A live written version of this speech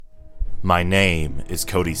My name is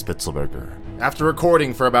Cody Spitzelberger. After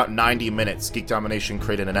recording for about 90 minutes, Geek Domination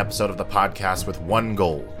created an episode of the podcast with one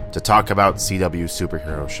goal: to talk about CW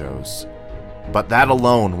superhero shows. But that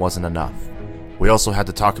alone wasn't enough. We also had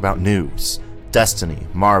to talk about news, Destiny,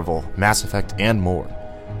 Marvel, Mass Effect, and more.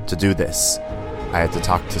 To do this, I had to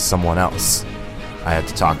talk to someone else. I had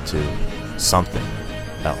to talk to something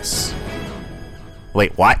else.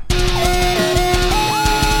 Wait, what?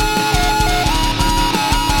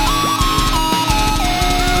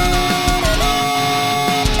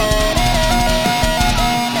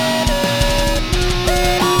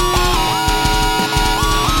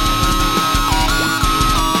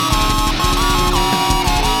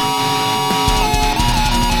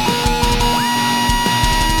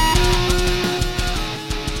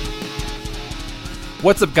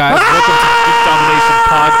 What's up, guys? Welcome to the Geek Domination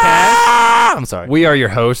Podcast. I'm sorry. We are your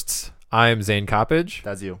hosts. I am Zane Coppage,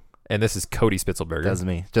 That's you. and this is Cody Spitzelberger. That's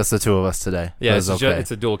me. Just the two of us today. Yeah, But it's, okay. it's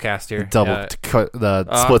a dual cast here. The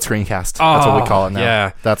split screen cast. That's what we call it now.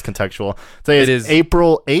 yeah. That's contextual. Today It is is-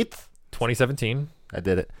 April 8th. 2017. I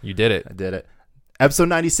did it. You did it. I did it. Episode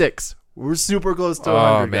 96. We're super close to Oh,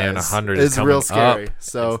 100, man, guys. 100 is It's real coming scary. up.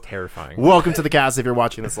 So, It's terrifying. welcome to the cast if you're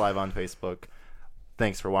watching this live on Facebook.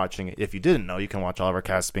 Thanks for watching. If you didn't know, you can watch all of our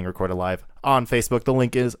casts being recorded live on Facebook. The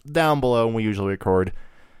link is down below, and we usually record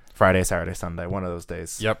Friday, Saturday, Sunday, one of those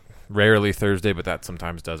days. Yep. Rarely Thursday, but that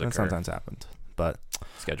sometimes does That occur. sometimes happened. But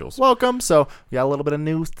Schedules. welcome. So, we got a little bit of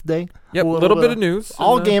news today. Yep, a little bit of news.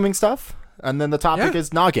 All and, gaming stuff. And then the topic yeah.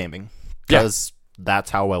 is not gaming. Yeah. Because that's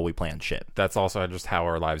how well we plan shit. That's also just how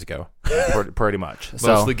our lives go. pretty much.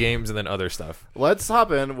 Mostly games and then other stuff. Let's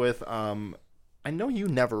hop in with, I know you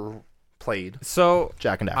never played So,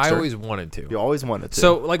 Jack and Daxter. I always wanted to. You always wanted to.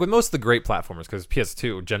 So, like with most of the great platformers, because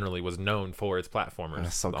PS2 generally was known for its platformers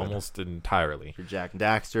That's so good. almost entirely. your Jack and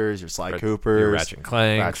Daxters, your Sly Your Coopers, Ratchet and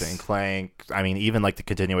Clank, Ratchet and Clank. I mean, even like the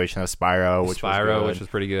continuation of Spyro, which was good. which was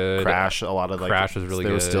pretty good. Crash. A lot of like Crash was really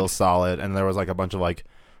they were good. still solid, and there was like a bunch of like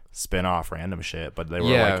spin-off random shit, but they were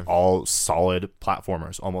Yeah. like all solid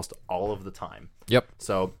platformers almost all of the time. Yep.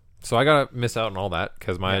 So So I gotta miss out on all that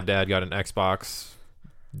because my Yeah. dad got an Xbox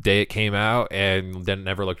day it came out and then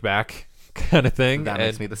never looked back, kind of thing. that And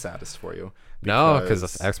makes me the saddest for you. no, because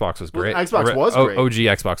Xbox was great. Xbox was great. OG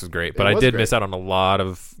Xbox was great, but It I was did great. miss out on a lot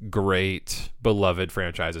of great, beloved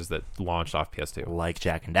franchises that launched off PS2. Like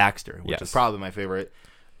Jack and Daxter, which Yes. is probably my favorite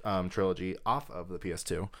trilogy off of the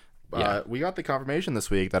PS2. Yeah. We got the confirmation this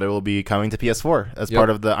week that it will be coming to PS4 as Yep. part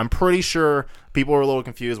of the. I'm pretty sure people were a little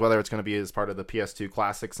confused whether it's going to be as part of the PS2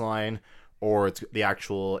 Classics line or it's the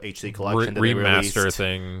actual HD collection that they Remaster released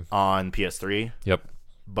thing. on PS3. Yep.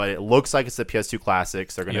 But it looks like it's the PS2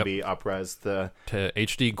 Classics. They're going to Yep. be up-res the. To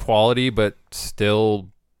HD quality, but still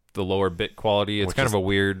the lower bit quality. It's Which kind is- of a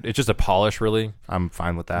weird. It's just a polish, really. I'm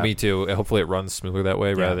fine with that. Me too. Hopefully, it runs smoother that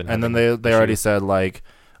way Yeah. rather than. And then having they already issues. said like,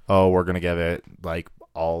 oh, we're gonna give it like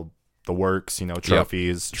all the works,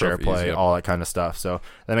 trophies, share Trophies, play, yep. all that kind of stuff. So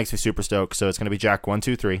that makes me super stoked. So it's gonna be Jack 1,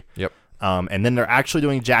 2, 3. Yep. And then they're actually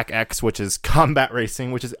doing Jack X, which is combat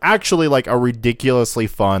racing, which is actually like a ridiculously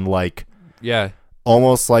fun, like Yeah.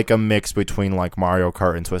 almost like a mix between like Mario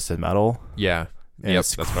Kart and Twisted Metal. Yeah. And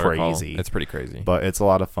it's that's what I recall. crazy. It's pretty crazy. But it's a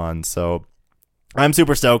lot of fun. So I'm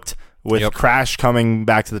super stoked with Yep. Crash coming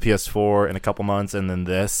back to the PS4 in a couple months, and then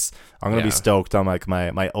this. I'm gonna be Yeah. stoked on like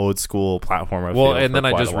my old school platformer. Well, feel and for then I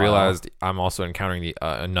quite just a while. realized I'm also encountering the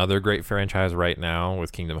another great franchise right now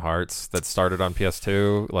with Kingdom Hearts that started on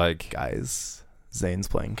PS2. Like guys, Zane's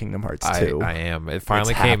playing Kingdom Hearts I 2. am. It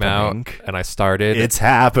finally It's came happening. out, and I started. It's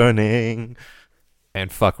happening. and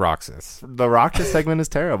fuck Roxas. The Roxas segment is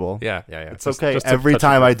terrible. Yeah. It's okay. Every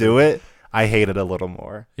time I do it, I hate it a little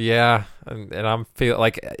more. Yeah, and I'm feel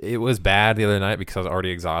like it was bad the other night because I was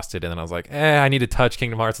already exhausted, and then I was like, I need to touch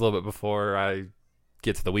Kingdom Hearts a little bit before I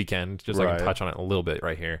get to the weekend, just so I Right. can touch on it a little bit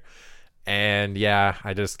right here. And yeah,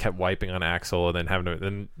 I just kept wiping on Axel, and then having to.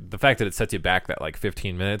 And the fact that it sets you back that like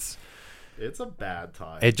 15 minutes, It's a bad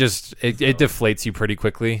time. it just it deflates you pretty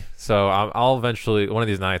quickly. So I'll eventually one of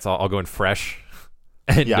these nights I'll go in fresh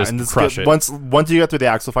and just it's crush good. it. Once you get through the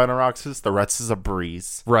Axel fight on Roxas, the rest is a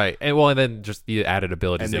breeze. Right, and then just the added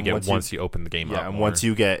abilities And they then get once once you- you open the game up. Yeah, and more. once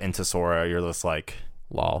you get into Sora, you're just like,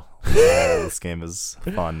 lol. oh, this game is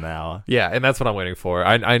fun now. Yeah, and that's what I'm waiting for.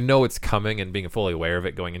 I know it's coming, and being fully aware of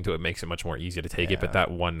it going into it makes it much more easy to take it. But Yeah.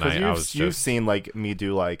 that one 'Cause night, I was you've just seen like me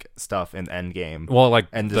do like stuff in Endgame. well, like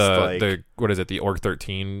and just, the like- the what is it, the Org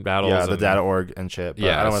 13 battles? Yeah, the and- data org and shit. But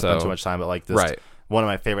Yeah, I don't want to spend so- too much time, but like this, Right. one of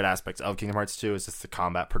my favorite aspects of Kingdom Hearts 2 is just the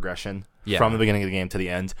combat progression. Yeah. From the beginning of the game to the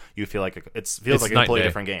end, you feel like feels It's like a night and completely day.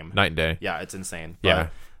 different game. night and day. Yeah, it's insane. Yeah.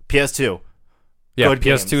 But PS2, Yeah, Good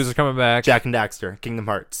PS2s games. are coming back. Jak and Daxter, Kingdom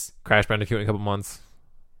Hearts. Crash Bandicoot in a couple months.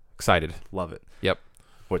 Excited. Love it. Yep.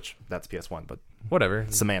 Which, that's PS1, but Whatever.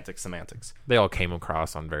 semantics. They all came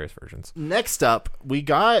across on various versions. Next up, we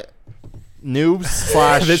got news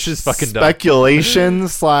slash This is fucking dumb. speculation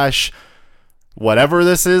slash whatever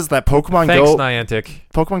this is that Thanks, Niantic.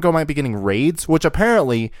 Pokemon Go might be getting raids, which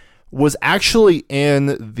apparently was actually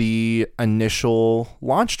in the initial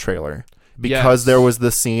launch trailer because Yes. there was the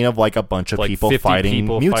scene of like a bunch of Like people 50 fighting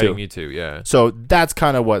people Mewtwo. fighting Mewtwo, yeah. So that's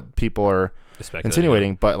kind of what people are Speculating.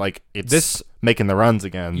 insinuating, but like it's This- making the runs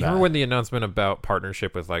again. You that- remember when the announcement about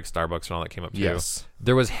partnership with like Starbucks and all that came up too? Yes.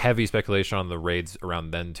 There was heavy speculation on the raids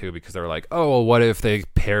around then too, because they were like, oh, well, what if they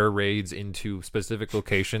pair raids into specific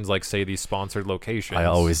locations, like say these sponsored locations? I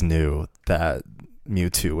always knew that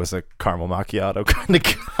Mewtwo was a caramel macchiato kind of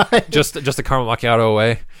guy. just a caramel macchiato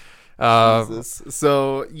away. Jesus.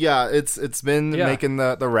 So yeah, it's been Yeah. making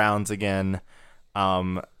the rounds again.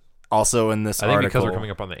 Also in this I think article, because we're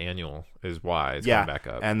coming up on the annual is why it's yeah, coming back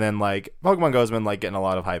up. and then like Pokemon Go's been like getting a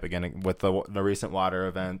lot of hype again with the recent water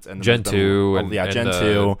event and Gen there's been- 2 oh, and yeah, and Gen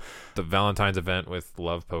 2, the Valentine's event with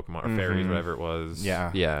Love Pokemon or Fairies, whatever it was.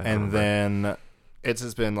 yeah, yeah. I and remember. then it's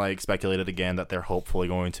just been like speculated again that they're hopefully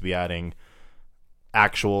going to be adding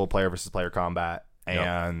actual player versus player combat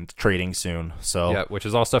and trading soon. So yeah, which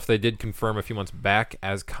is all stuff they did confirm a few months back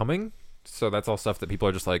as coming. So that's all stuff that people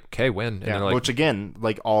are just like, okay, when? And yeah, they're like, which again,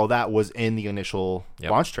 like all that was in the initial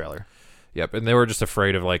Yep. launch trailer. yep. And they were just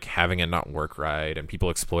afraid of like having it not work right and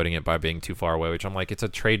people exploiting it by being too far away, which I'm like, it's a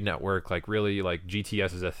trade network. Like really, like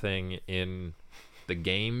GTS is a thing in the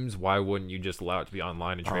games. Why wouldn't you just allow it to be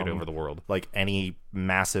online and trade over the world? Like any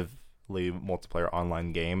massively multiplayer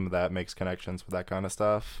online game that makes connections with that kind of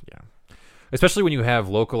stuff. Yeah. Especially when you have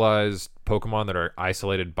localized Pokemon that are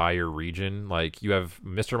isolated by your region. Like, you have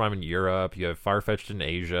Mr. Mime in Europe, you have Farfetch'd in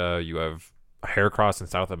Asia, you have Heracross in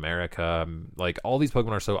South America. Like, all these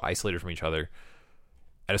Pokemon are so isolated from each other.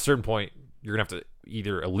 At a certain point, you're going to have to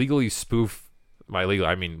either illegally spoof, by illegal,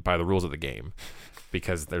 I mean by the rules of the game,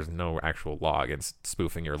 because there's no actual law against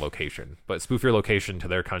spoofing your location. But spoof your location to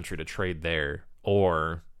their country to trade there,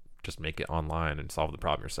 or just make it online and solve the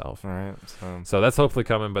problem yourself. All right. So that's hopefully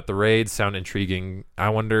coming, but the raids sound intriguing.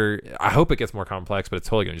 I hope it gets more complex, but it's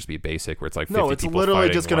totally going to just be basic where it's like 50 No, it's people literally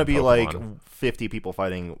fighting just going to one be Pokemon. like 50 people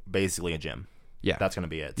fighting basically a gym. Yeah. That's going to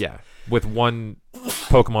be it. Yeah. With one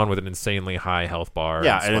Pokemon with an insanely high health bar.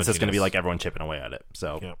 Yeah, and it's just going to be sponginess. like everyone chipping away at it.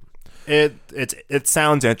 So Yeah. it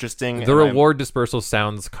sounds interesting. The and reward dispersal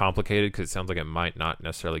sounds complicated because it sounds like it might not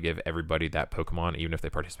necessarily give everybody that Pokemon, even if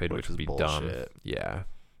they participated, which Which would be is dumb. bullshit. Yeah.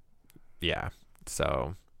 Yeah.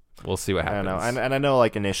 So we'll see what I happens. don't know. And I know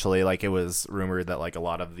like initially like it was rumored that like a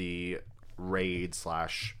lot of the raid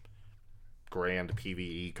slash grand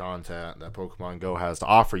PvE content that Pokemon Go has to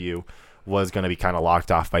offer you was going to be kind of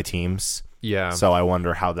locked off by teams. Yeah. So I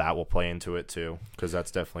wonder how that will play into it too, because that's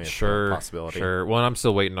definitely a possibility. Sure. Well, and I'm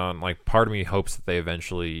still waiting on, like, part of me hopes that they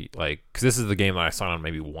eventually, like, because this is the game that I sign on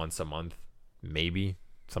maybe once a month, maybe.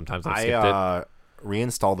 Sometimes I've skipped it.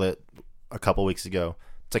 Reinstalled it a couple weeks ago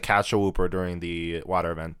to catch a Wooper during the water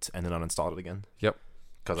event, and then uninstalled it again. Yep.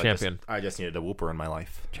 Because Champion. I just needed a Wooper in my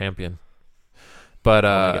life. Champion. But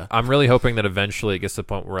Omega. I'm really hoping that eventually it gets to the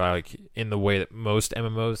point where, like, in the way that most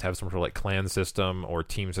MMOs have some sort of, like, clan system or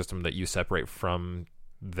team system that you separate from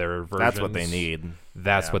their versions. That's what they need.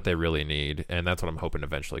 That's Yeah. what they really need. And that's what I'm hoping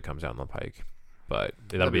eventually comes down the pike. But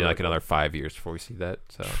that'll That'd be be like really another 5 years before we see that.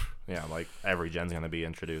 So Yeah, like every gen's going to be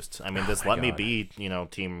introduced. I mean, just my let me God. be,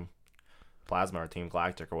 Team Plasma or Team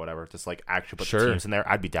Galactic or whatever. Just like actually put Sure. the teams in there.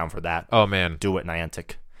 I'd be down for that. oh man, Do it,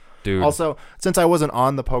 Niantic. dude. Also, since I wasn't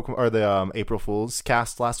on the Pokemon or the April Fool's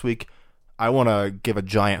cast last week, I want to give a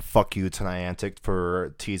giant fuck you to Niantic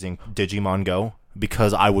for teasing Digimon Go,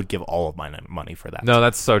 because I would give all of my money for that. No,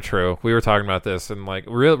 that's so true. We were talking about this, and like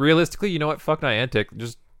realistically, you know what? Fuck Niantic.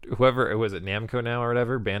 Just whoever it was at Namco now or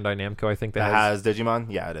whatever, Bandai Namco, I think that has Digimon.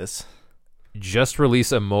 Yeah, it is. just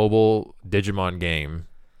release a mobile Digimon game.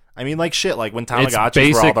 I mean, like shit. Like when It's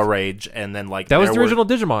Tamagotchis were all basic- the rage, and then like That was there the were- original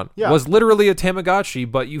Digimon. Yeah. Was literally a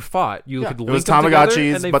Tamagotchi, but you fought. You Yeah, could it link was them together,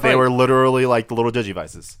 Tamagotchis, and but they fight. were literally like the little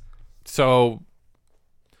Digivices. So,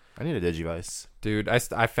 I need a Digivice. dude,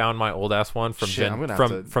 I found my old ass one from Shit, I'm gonna have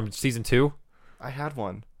to- from season 2. I had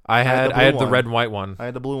one. I had had the blue the one. red and white one. I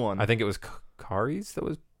had the blue one. I think it was Kari's that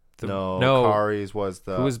was no, no. Kari's was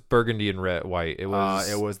the. Who was burgundy and red white? It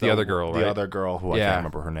was the other girl, right? The other girl who I Yeah. can't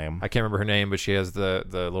remember her name. I can't remember her name, but she has the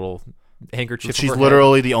little handkerchief. She's over her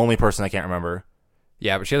literally head. the only person I can't remember.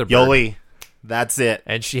 Yeah, but she had a bird. Yoli. That's it.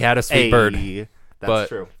 And she had a sweet bird. That's But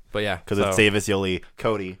true. But yeah, Because it's Davis Yoli,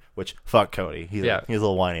 Cody, which fuck Cody. He's a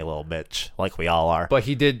little whiny little bitch, like we all are. But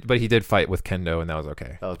he did fight with Kendo, and that was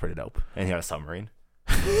okay. That was pretty dope. And he had a submarine.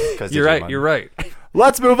 You're right.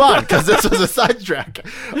 Let's move on, because this was a sidetrack.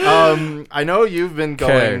 I know you've been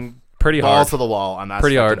going pretty hard balls to the wall on that.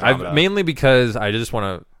 Pretty hard. Mainly because I just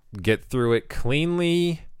want to get through it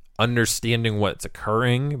cleanly, understanding what's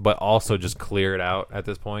occurring, but also just clear it out at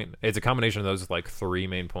this point. It's a combination of those like 3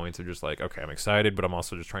 main points of just like, okay, I'm excited, but I'm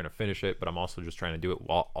also just trying to finish it, but I'm also just trying to do it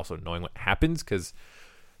while also knowing what happens, because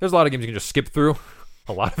there's a lot of games you can just skip through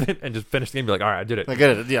a lot of it and just finish the game and be like, all right, I did it. I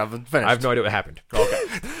get it. Yeah, I'm finished. I have no idea what happened. Okay.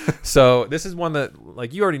 So this is one that,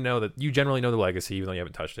 like, you already know that you generally know the legacy, even though you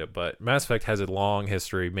haven't touched it. But Mass Effect has a long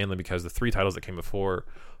history, mainly because the 3 titles that came before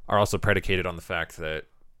are also predicated on the fact that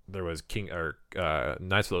there was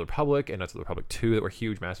Knights of the Republic and Knights of the Republic 2 that were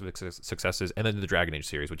huge, massive successes, and then the Dragon Age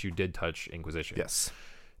series, which you did touch Inquisition. Yes.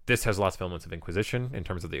 This has lots of elements of Inquisition in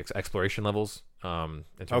terms of the exploration levels.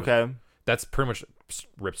 Okay. That's pretty much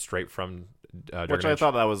ripped straight from Dragon Which Age. I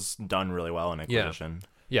thought that was done really well in Inquisition.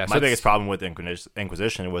 Yeah. My biggest problem with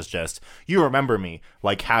Inquisition was just, you remember me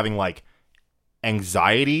like having like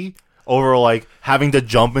anxiety over like having to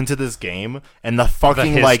jump into this game and the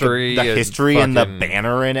fucking the history and the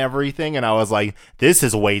banner and everything, and I was like, this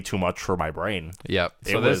is way too much for my brain. Yep.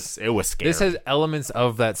 It was scary. This has elements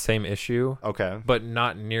of that same issue. Okay. But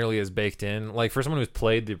not nearly as baked in. Like, for someone who's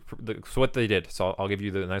played so what they did. So I'll give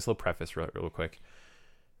you the nice little preface real quick.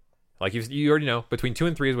 Like, you already know, between 2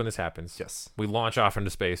 and 3 is when this happens. Yes. We launch off into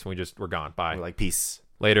space and we're gone. Bye. We're like, peace.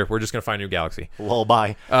 Later, we're just gonna find a new galaxy. Lol,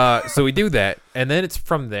 bye. So we do that, and then it's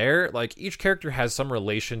from there. Like, each character has some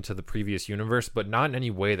relation to the previous universe, but not in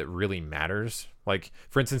any way that really matters. Like,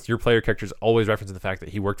 for instance, your player character is always referencing the fact that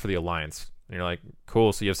he worked for the Alliance, and you're like,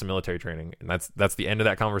 cool. So you have some military training, and that's the end of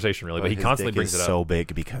that conversation, really. But he constantly brings it up. So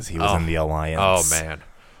big because he was in the Alliance. Oh man,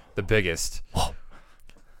 the biggest.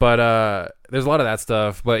 But there's a lot of that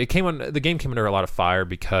stuff. But the game came under a lot of fire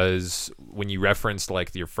because when you referenced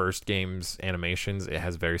like your first game's animations, it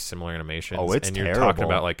has very similar animations. Oh, it's and you're terrible. talking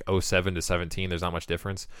about like 07 to 17. There's not much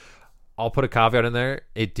difference. I'll put a caveat in there.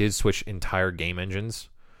 It did switch entire game engines.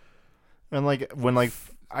 And like when like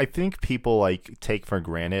I think people like take for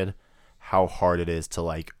granted how hard it is to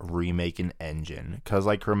like remake an engine, because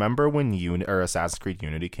like remember when Assassin's Creed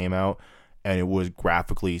Unity came out and it was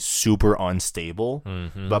graphically super unstable,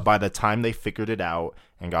 but by the time they figured it out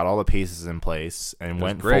and got all the pieces in place and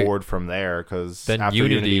went forward from there, because after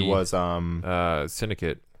Unity was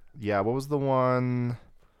Syndicate. Yeah, what was the one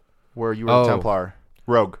where you were a Templar?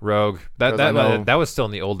 Rogue. That was still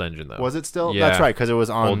in the old engine, though. Was it still? Yeah. That's right, because it was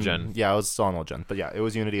on old gen. Yeah, it was still on old gen. But yeah, it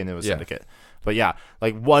was Unity and it was Syndicate. But yeah,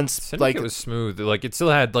 like once Syndicate like was smooth. Like, it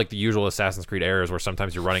still had like the usual Assassin's Creed errors where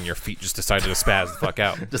sometimes you're running, your feet just decided to spaz the fuck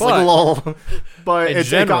out. Just like lol. But it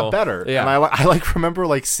general, got better. Yeah. And I like remember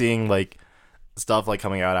like seeing like stuff like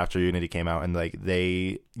coming out after Unity came out, and like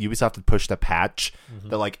Ubisoft had pushed a patch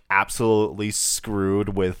that like absolutely screwed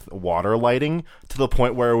with water lighting to the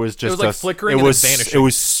point where it was just like flickering and vanishing. It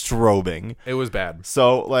was strobing. It was bad.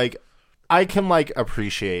 So like I can like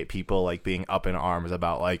appreciate people like being up in arms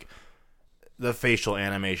about like the facial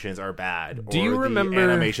animations are bad. Do you remember the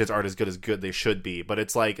animations aren't as good they should be? But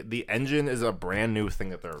it's like the engine is a brand new thing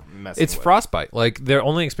that they're messing with. It's Frostbite. Like, their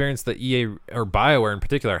only experience that EA or BioWare in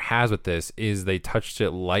particular has with this is they touched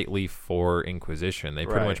it lightly for Inquisition. They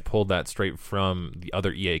pretty much pulled that straight from the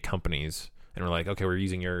other EA companies and were like, okay, we're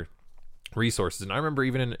using your resources. And I remember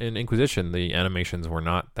even in Inquisition, the animations were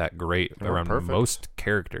not that great around most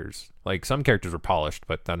characters. Like, some characters were polished,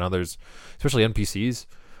 but then others, especially NPCs,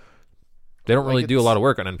 they don't really do a lot of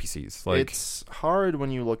work on NPCs. Like, it's hard when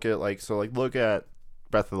you look at look at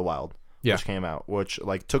Breath of the Wild, which came out, which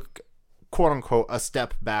like took quote unquote a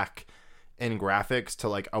step back in graphics to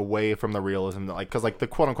like away from the realism that like, because like the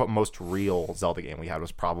quote unquote most real Zelda game we had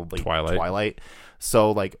was probably Twilight.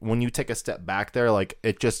 So like when you take a step back there, like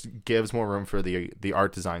it just gives more room for the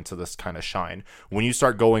art design to this kind of shine. When you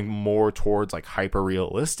start going more towards like hyper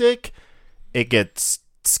realistic, it gets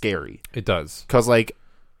scary. It does, because like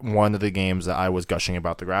one of the games that I was gushing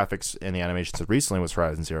about the graphics and the animations recently was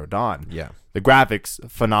Horizon Zero Dawn. Yeah. The graphics,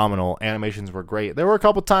 phenomenal. Animations were great. There were a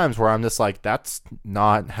couple times where I'm just like, that's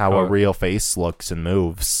not how a real face looks and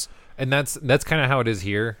moves. And that's kind of how it is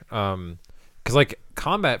here. Because like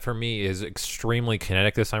combat for me is extremely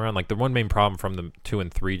kinetic this time around. Like the one main problem from the 2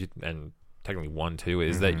 and 3 and technically 1 too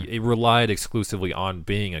is that it relied exclusively on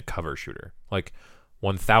being a cover shooter. Like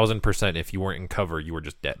 1000%, if you weren't in cover, you were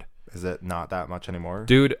just dead. Is it not that much anymore?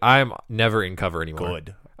 Dude, I'm never in cover anymore.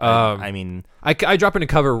 Good. I mean, I drop into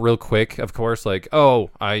cover real quick, of course. Like, oh,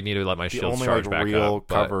 I need to let my the shields only charge like back real up.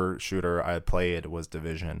 But cover shooter I played was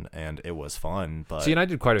Division, and it was fun. But see, and I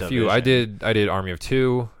did quite a few. I did Army of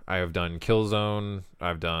Two. I have done Killzone.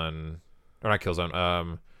 I've done, or not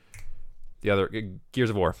Killzone. The other Gears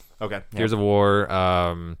of War. Okay, Gears of War.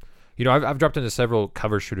 You know, I've dropped into several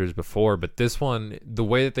cover shooters before, but this one, the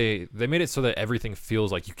way that they made it so that everything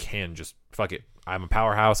feels like you can just fuck it. I'm a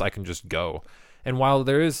powerhouse. I can just go. And while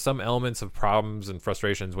there is some elements of problems and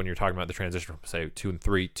frustrations when you're talking about the transition from, say, 2 and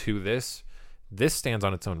 3 to this stands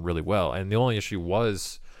on its own really well. And the only issue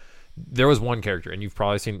was there was one character, and you've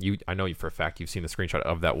probably seen, I know you for a fact you've seen the screenshot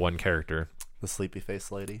of that one character. The sleepy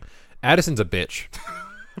face lady. Addison's a bitch.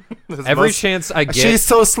 Every chance I get, she's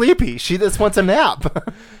so sleepy. She just wants a nap.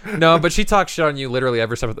 No, but she talks shit on you literally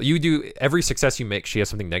every step. You do every success you make. She has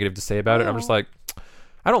something negative to say about it. I'm just like,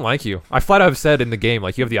 I don't like you. I flat out have said in the game,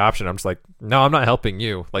 like, you have the option. I'm just like, no, I'm not helping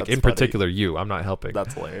you. Like, That's in funny. particular, you. I'm not helping.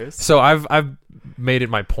 That's hilarious. So I've made it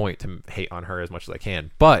my point to hate on her as much as I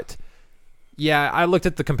can. But yeah, I looked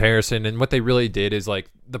at the comparison, and what they really did is,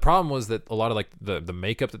 like, the problem was that a lot of, like, the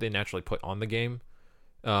makeup that they naturally put on the game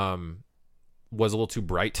was a little too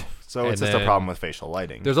bright. So it's just a problem with facial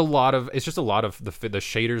lighting. There's it's just a lot of the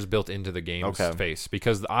shaders built into the game's face,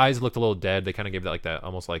 because the eyes looked a little dead. They kind of gave that like that,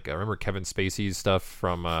 almost like, I remember Kevin Spacey's stuff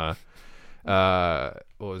from what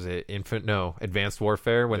was it, Advanced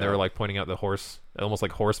Warfare, when they were like pointing out the horse, almost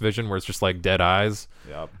like horse vision, where it's just like dead eyes.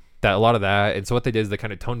 Yep. That, a lot of that. And so what they did is they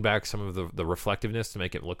kind of toned back some of the reflectiveness to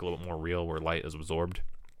make it look a little bit more real, where light is absorbed.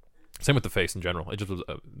 Same with the face in general. It just was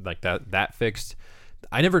like that fixed.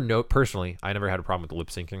 I never had a problem with the lip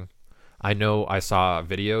syncing. I know I saw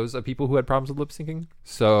videos of people who had problems with lip syncing.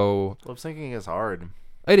 So lip syncing is hard.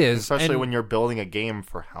 It is, especially when you're building a game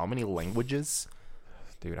for how many languages?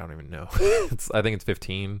 Dude, I don't even know. I think it's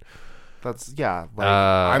 15. That's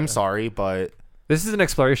I'm sorry, but this is an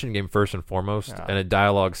exploration game first and foremost, and a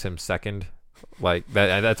dialogue sim second. Like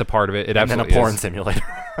that's a part of it. It absolutely and then a porn is. simulator.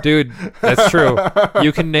 Dude, that's true.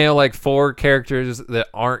 You can nail like 4 characters that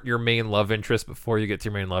aren't your main love interest before you get to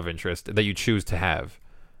your main love interest that you choose to have.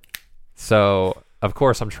 So, of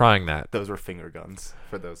course, I'm trying that. Those were finger guns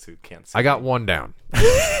for those who can't see. I got one down.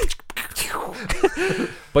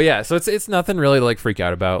 But yeah, so it's nothing really to like freak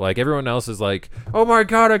out about. Like, everyone else is like, oh my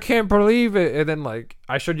god, I can't believe it. And then, like,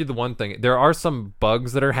 I showed you the one thing. There are some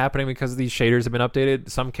bugs that are happening because these shaders have been updated.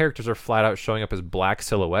 Some characters are flat out showing up as black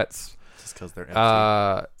silhouettes. Just because they're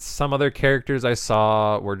empty. Some other characters I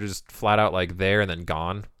saw were just flat out like there and then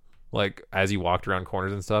gone, like as you walked around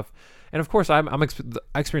corners and stuff. And of course, I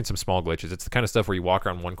experienced some small glitches. It's the kind of stuff where you walk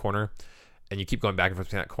around one corner and you keep going back and forth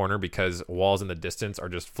between that corner because walls in the distance are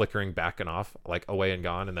just flickering back and off, like away and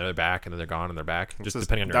gone, and then they're back, and then they're gone and they're back, just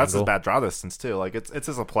depending on your that's angle. That's bad draw distance too. Like it's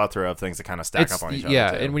just a plethora of things that kind of stack up on each other.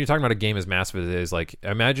 Yeah, too. and when you're talking about a game as massive as it is, like,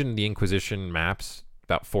 imagine the Inquisition maps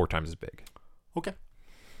about 4 times as big. Okay.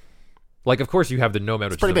 Like, of course, you have the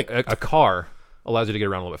Nomad, which is big. A car allows you to get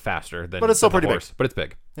around a little bit faster than, but it's still than pretty horse. big. But it's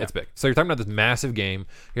big. Yeah. It's big. So you're talking about this massive game.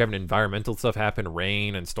 You're having environmental stuff happen,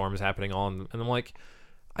 rain and storms happening and I'm like,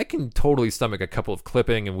 I can totally stomach a couple of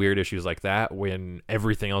clipping and weird issues like that when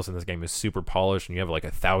everything else in this game is super polished and you have like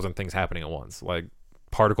 1,000 things happening at once. Like,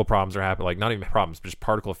 particle problems are happening, like, not even problems, but just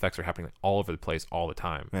particle effects are happening all over the place all the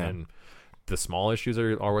time. Yeah. And the small issues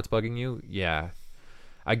are what's bugging you. Yeah.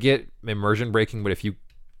 I get immersion breaking, but if you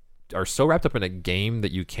are so wrapped up in a game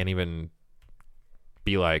that you can't even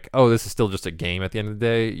be like, oh, this is still just a game at the end of the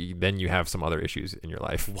day, then you have some other issues in your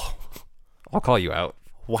life. I'll call you out.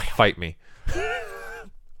 Why? Fight me.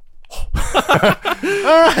 All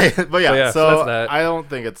right, but yeah, so that's I don't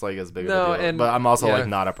think it's like as big of a deal. And, but I'm also like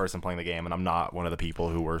not a person playing the game, and I'm not one of the people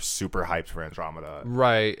who were super hyped for Andromeda.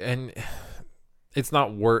 Right, and it's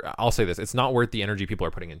not worth. I'll say this: it's not worth the energy people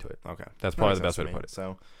are putting into it. Okay, that's probably the best way to put it.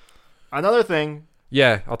 So, another thing.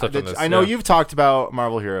 Yeah, I'll touch on this. I know you've talked about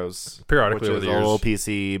Marvel Heroes periodically, which over is the years. a little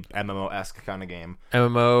PC MMO-esque kind of game.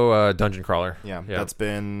 MMO dungeon crawler. Yeah, that's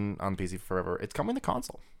been on PC forever. It's coming to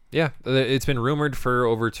console. Yeah, it's been rumored for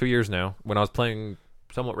over 2 years now. When I was playing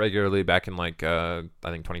somewhat regularly back in like I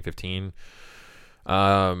think 2015.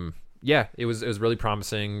 Yeah, it was really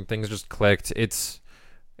promising. Things just clicked. It's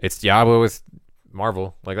Diablo with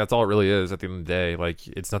Marvel. Like, that's all it really is at the end of the day. Like,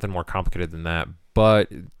 it's nothing more complicated than that. But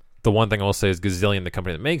the one thing I'll say is Gazillion, the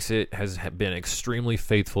company that makes it, has been extremely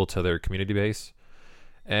faithful to their community base.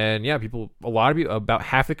 And yeah, about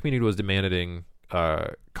half the community was demanding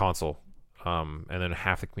console. And then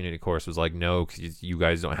half the community, of course, was like, no, because you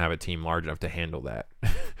guys don't have a team large enough to handle that.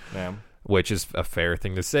 Yeah. Which is a fair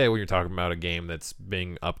thing to say when you're talking about a game that's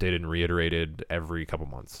being updated and reiterated every couple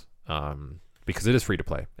months. because it is free to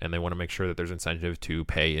play, and they want to make sure that there's incentive to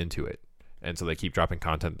pay into it. And so they keep dropping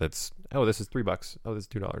content that's, oh, this is $3. Oh, this is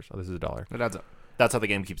 $2. Oh, this is $1. It adds up. That's how the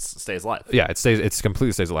game stays alive. Yeah, it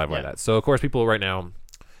completely stays alive like that. So of course people right now,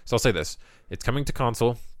 so I'll say this, it's coming to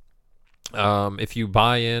console. If you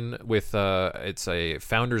buy in with it's a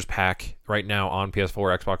founders pack right now on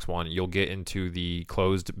PS4, Xbox One, you'll get into the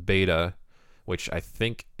closed beta, which I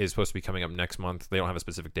think is supposed to be coming up next month. They don't have a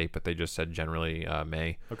specific date, but they just said generally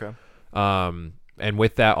May. Okay. And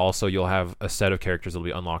with that also, you'll have a set of characters that will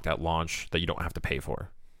be unlocked at launch that you don't have to pay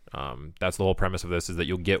for. That's the whole premise of this, is that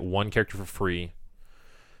you'll get one character for free,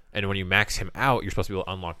 and when you max him out, you're supposed to be able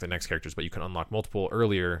to unlock the next characters, but you can unlock multiple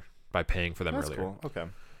earlier by paying for them earlier. Cool. Okay.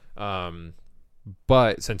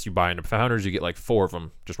 But since you buy into Founders, you get like 4 of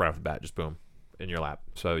them just right off the bat, just boom, in your lap.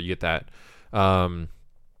 So you get that. I'll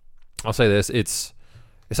say this, it's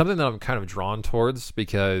something that I'm kind of drawn towards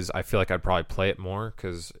because I feel like I'd probably play it more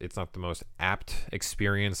because it's not the most apt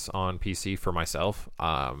experience on PC for myself.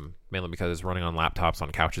 Mainly because running on laptops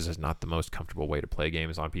on couches is not the most comfortable way to play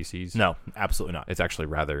games on PCs. No, absolutely not. It's actually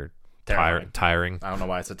rather tiring. I don't know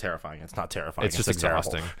why it's terrifying. It's not terrifying. It's just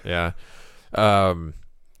exhausting. Yeah.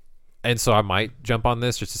 And so I might jump on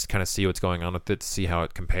this just to kind of see what's going on with it, to see how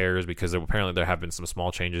it compares, because apparently there have been some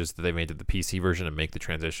small changes that they made to the PC version to make the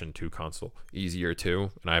transition to console easier too.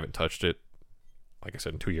 And I haven't touched it, like I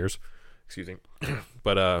said, in 2 years. Excuse me.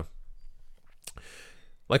 But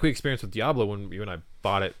like we experienced with Diablo when you and I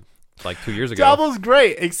bought it like 2 years ago. Diablo's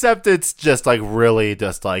great, except it's just like really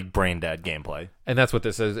just like brain dead gameplay. And that's what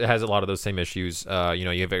this is. It has a lot of those same issues. You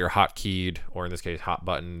have your hotkeyed, or in this case, hot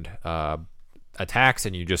buttoned attacks,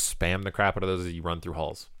 and you just spam the crap out of those as you run through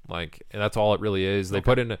halls. Like, and that's all it really is. They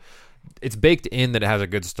put in it's baked in that it has a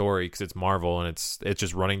good story because it's Marvel, and it's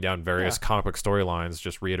just running down various comic book storylines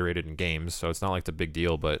just reiterated in games. So it's not like it's a big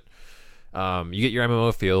deal, but you get your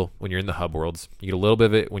MMO feel when you're in the hub worlds. You get a little bit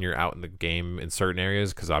of it when you're out in the game in certain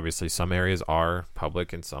areas, because obviously some areas are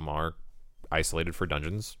public and some are isolated for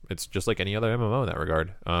dungeons. It's just like any other MMO in that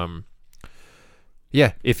regard.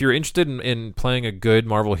 Yeah, if you're interested in playing a good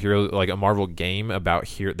Marvel hero, like a Marvel game about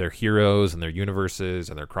their heroes and their universes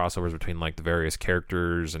and their crossovers between like the various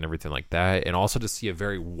characters and everything like that, and also to see a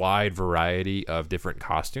very wide variety of different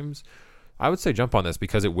costumes, I would say jump on this,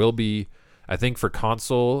 because it will be, I think for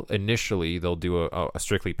console initially they'll do a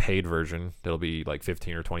strictly paid version that'll be like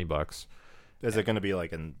 $15 or $20. Is it going to be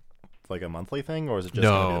like a monthly thing, or is it just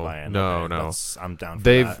going to be the buy-in? No. I'm down for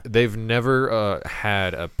that. They've never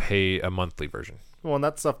had a monthly version. Well, and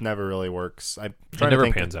that stuff never really works. It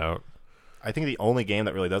never pans out. I think the only game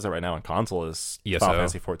that really does it right now on console is ESO. Final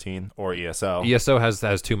Fantasy 14 or ESO. ESO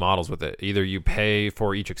has 2 models with it. Either you pay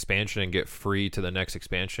for each expansion and get free to the next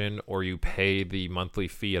expansion, or you pay the monthly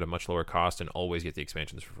fee at a much lower cost and always get the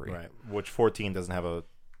expansions for free. Right, which 14 doesn't have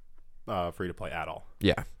a free to play at all.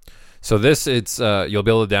 Yeah. So this, it's you'll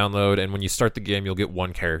be able to download, and when you start the game, you'll get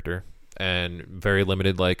one character and very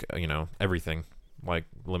limited, like everything, like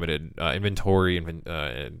limited inventory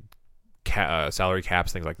and salary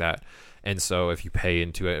caps, things like that. And so if you pay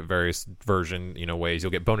into it various version ways,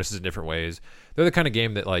 you'll get bonuses in different ways. They're the kind of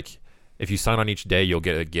game that, like, if you sign on each day, you'll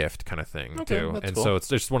get a gift kind of thing too. And cool. So it's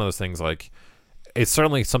just one of those things, like, it's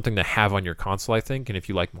certainly something to have on your console, I think. And if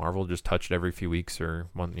you like Marvel, just touch it every few weeks or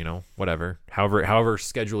one, whatever, however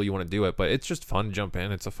schedule you want to do it. But it's just fun to jump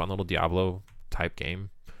in. It's a fun little Diablo type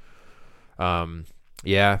game.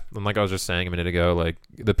 Yeah, and like I was just saying a minute ago, like,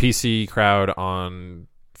 the PC crowd on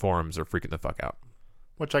forums are freaking the fuck out.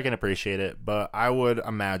 Which I can appreciate it, but I would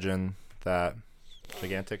imagine that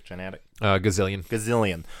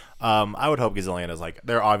Gazillion. I would hope Gazillion is like,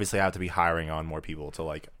 they obviously have to be hiring on more people to,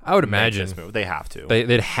 like, I would imagine this move. They have to.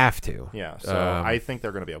 They'd have to. Yeah, so I think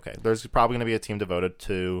they're going to be okay. There's probably going to be a team devoted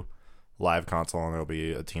to live console, and there'll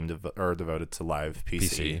be a team devoted to live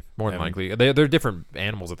PC. More than likely. They're different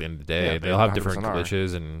animals at the end of the day. Yeah, they'll have different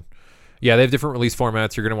glitches, and yeah, they have different release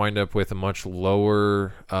formats. You're going to wind up with a much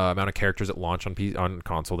lower amount of characters at launch on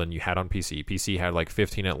console than you had on PC. PC had like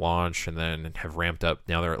 15 at launch, and then have ramped up.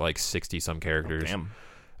 Now they're at like 60 some characters. Oh,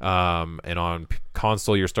 damn. And on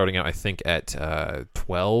console, you're starting out, I think, at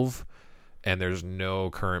 12. And there's no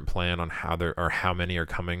current plan on how many are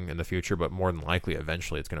coming in the future, but more than likely,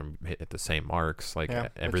 eventually, it's going to hit the same marks. Like,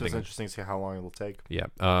 everything. It's just interesting to see how long it'll take. Yeah.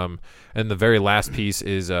 And the very last piece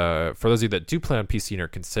is for those of you that do play on PC and are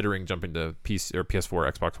considering jumping to PC or PS4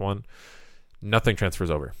 or Xbox One, nothing transfers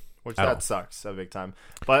over. Which that sucks a big time.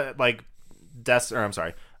 But like Diablo,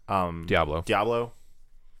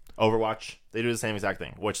 Overwatch, they do the same exact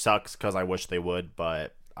thing, which sucks because I wish they would,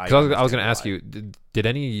 but. I was going to ask you, did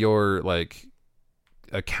any of your, like,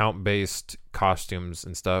 account-based costumes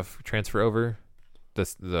and stuff transfer over?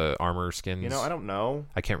 the armor skins? You know, I don't know.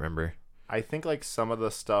 I can't remember. I think like some of the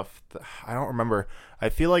stuff I don't remember. I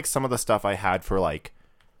feel like some of the stuff I had for like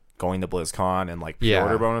going to BlizzCon and like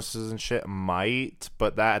pre-order bonuses and shit might,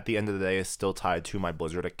 but that at the end of the day is still tied to my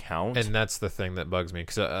Blizzard account. And that's the thing that bugs me,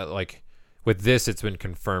 because like with this, it's been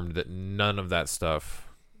confirmed that none of that stuff,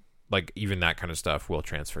 like even that kind of stuff, will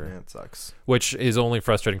transfer. Yeah, it sucks. Which is only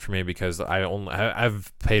frustrating for me because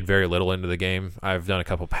I've paid very little into the game. I've done a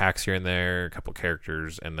couple packs here and there, a couple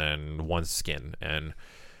characters, and then one skin, and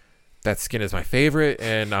that skin is my favorite,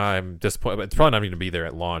 and I'm disappointed. But it's probably not even going to be there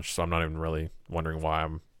at launch, so I'm not even really wondering why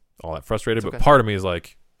I'm all that frustrated. But part of me is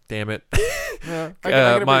like, damn it. Yeah,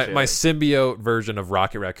 I my symbiote version of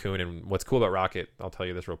Rocket Raccoon, and what's cool about Rocket, I'll tell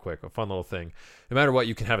you this real quick, a fun little thing. No matter what,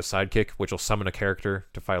 you can have a sidekick, which will summon a character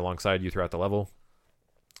to fight alongside you throughout the level.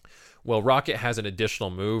 Well, Rocket has an additional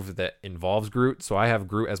move that involves Groot, so I have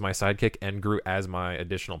Groot as my sidekick and Groot as my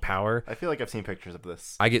additional power. I feel like I've seen pictures of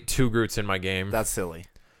this. I get 2 Groots in my game. That's silly.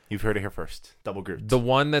 You've heard it here first. Double Groot. The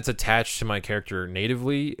one that's attached to my character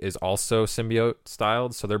natively is also symbiote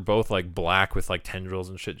styled, so they're both like black with like tendrils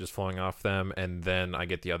and shit just flowing off them, and then I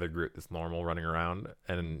get the other Groot that's normal running around.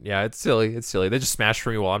 And yeah, it's silly. They just smash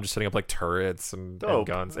for me while I'm just setting up like turrets and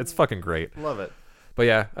guns. It's fucking great. Love it. But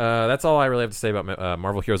yeah, that's all I really have to say about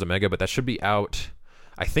Marvel Heroes Omega, but that should be out.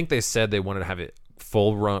 I think they said they wanted to have it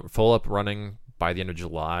full up running by the end of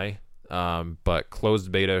July. But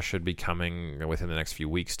closed beta should be coming within the next few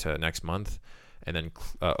weeks to next month, and then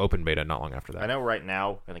open beta not long after that. I know right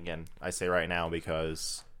now, and again, I say right now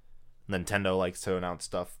because Nintendo likes to announce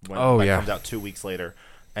stuff when it comes out 2 weeks later,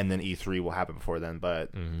 and then E3 will happen before then. But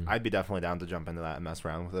I'd be definitely down to jump into that and mess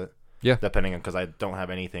around with it. Yeah, depending on, because I don't have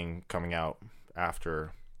anything coming out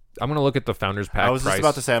after. I'm gonna look at the Founders Pack. I was just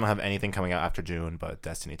about to say I don't have anything coming out after June, but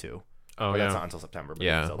Destiny 2. Oh, but yeah. That's not until September. But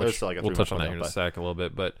yeah, there's still like a we'll touch on that here in a sec a little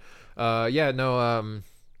bit. But I'm going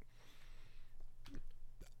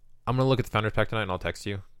to look at the Founders Pack tonight, and I'll text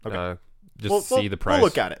you. Okay. See the price. We'll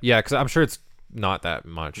look at it. Yeah, because I'm sure it's not that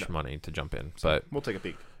much money to jump in. But we'll take a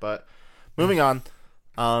peek. But moving on.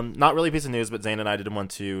 Not really a piece of news, but Zane and I did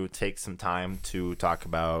want to take some time to talk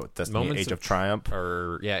about Destiny Age of Triumph.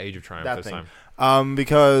 Age of Triumph that this thing. time.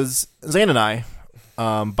 Because Zane and I,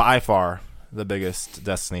 by far, the biggest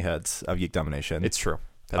Destiny heads of Geek Domination. It's true.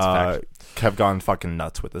 That's a fact. Have gone fucking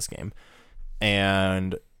nuts with this game.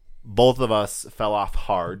 And both of us fell off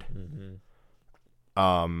hard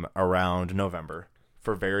around November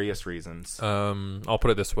for various reasons. I'll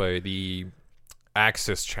put it this way. The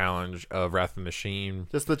Axis challenge of Wrath of the Machine.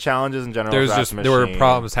 Just the challenges in general. There were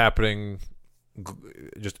problems happening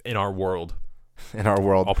just in our world.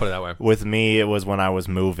 I'll put it that way. With me, it was when I was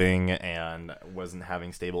moving and wasn't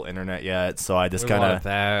having stable internet yet, so I just kind of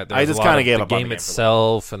gave up the on game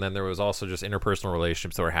itself, and then there was also just interpersonal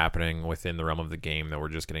relationships that were happening within the realm of the game that were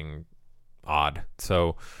just getting odd.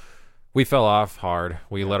 So we fell off hard.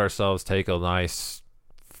 We let ourselves take a nice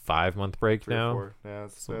 5-month break 3 now. or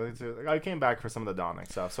 4. Yeah, I came back for some of the Dawning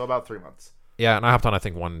stuff, so about 3 months. Yeah, and I hopped on I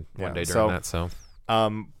think one day during that. So.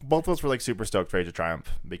 Both of us were like super stoked for Age of Triumph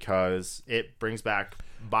because it brings back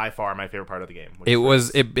by far my favorite part of the game.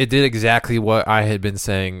 It did exactly what I had been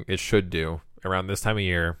saying it should do around this time of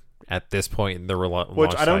year at this point in the launch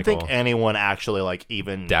which I don't cycle. think anyone actually like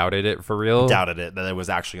even doubted it for real. Doubted it that it was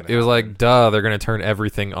actually going to. It was like, duh, they're going to turn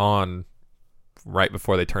everything on right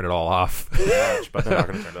before they turn it all off. But they're not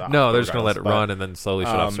going to turn it off. No, they're just going to let it run and then slowly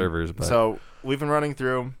shut off servers. But. So we've been running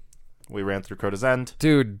through. We ran through Crota's End.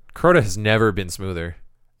 Dude, Crota has never been smoother.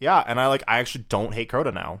 Yeah, and I actually don't hate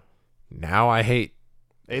Crota now. Now I hate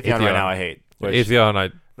Atheon right now. I hate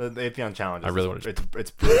Atheon. The Atheon challenge. I really want to.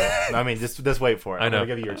 It's brutal. I mean, just wait for it. I'm gonna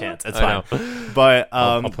give you your chance. It's fine. Know. But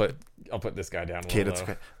I'll put this guy down. Okay, that's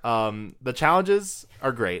okay. The challenges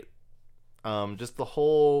are great. Just the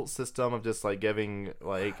whole system of just like giving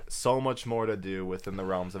like so much more to do within the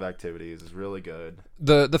realms of activities is really good.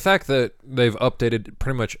 The fact that they've updated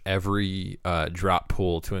pretty much every drop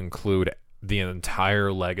pool to include the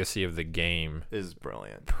entire legacy of the game is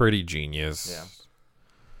brilliant. Pretty genius. Yeah.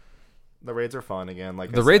 The raids are fun again.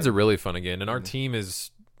 Like the raids are really fun again, and our team is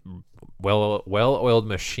well-oiled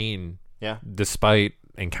machine. Yeah. Despite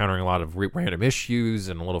encountering a lot of random issues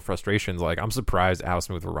and a little frustrations, like I'm surprised at how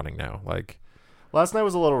smooth we're running now. Like last night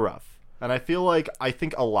was a little rough, and I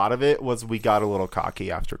think a lot of it was we got a little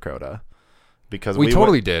cocky after Crota. Because we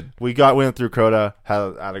totally did. We went through Crota, had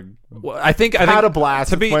a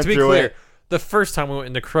blast. To be clear, the first time we went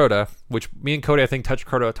into Crota, which me and Cody I think touched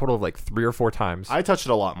Crota a total of like 3 or 4 times. I touched it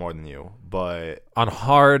a lot more than you, but on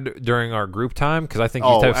hard during our group time because I think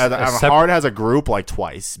hard has a group like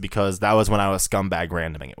twice because that was when I was scumbag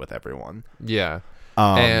randoming it with everyone. Yeah,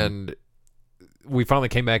 and we finally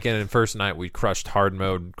came back in, and first night we crushed hard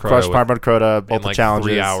mode Crota. Crushed hard mode Crota, both in the like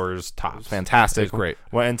challenges. 3 hours tops. Fantastic. It was great.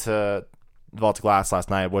 Went into Vault of Glass last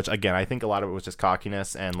night, which again I think a lot of it was just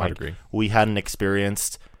cockiness and I'd agree. we hadn't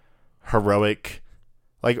experienced heroic,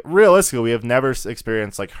 like realistically we have never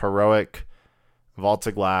experienced like heroic Vault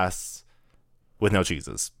of Glass with no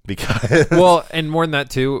cheeses because Well, and more than that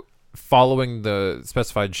too, following the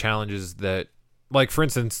specified challenges that, like for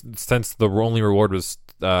instance, since the only reward was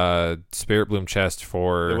Spirit Bloom chest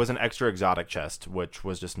for, there was an extra exotic chest which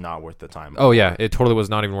was just not worth the time. oh yeah, it totally was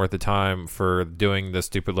not even worth the time for doing the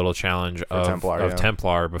stupid little challenge of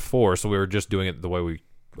Templar before. So we were just doing it the way we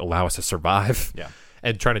allow us to survive. Yeah,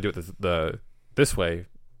 and trying to do it this way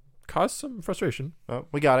caused some frustration. well,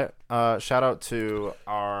 we got it. Shout out to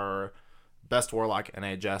our best Warlock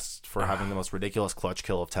NA Jest for having the most ridiculous clutch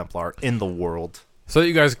kill of Templar in the world. So that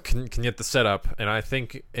you guys can get the setup, and I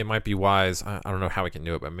think it might be wise. I don't know how we can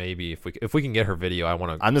do it, but maybe if we can get her video, I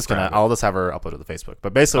want to. I'll just have her upload to the Facebook.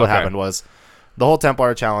 But basically, what happened was the whole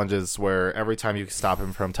Templar challenge is where every time you stop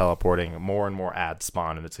him from teleporting, more and more ads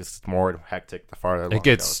spawn, and it's just more hectic the farther along it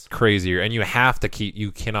gets crazier, and you have to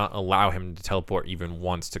you cannot allow him to teleport even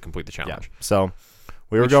once to complete the challenge. Yeah. So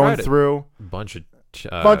we were going through a bunch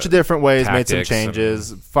of different ways, made some tactics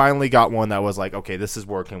changes. Finally got one that was like, okay, this is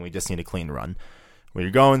working. We just need a clean run. We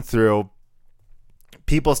were going through.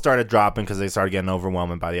 People started dropping because they started getting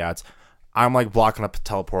overwhelmed by the ads. I'm like blocking up a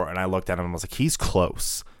teleport, and I looked at him and was like, he's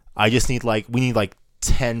close. I just need we need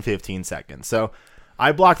 10, 15 seconds. So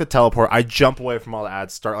I block the teleport. I jump away from all the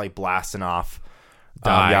ads, start like blasting off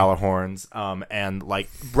Gjallarhorns. And like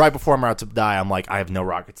right before I'm about to die, I'm like, I have no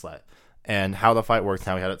rockets left. And how the fight worked,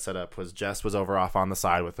 how we had it set up, was Jess was over off on the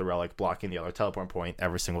side with the relic blocking the other teleport point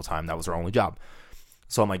every single time. That was her only job.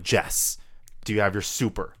 So I'm like, Jess, do you have your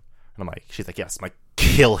super? And I'm like, she's like, yes. I'm like,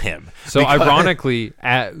 kill him. So ironically,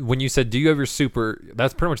 when you said, do you have your super,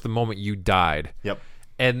 that's pretty much the moment you died. Yep.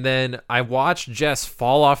 And then I watched Jess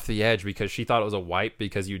fall off the edge because she thought it was a wipe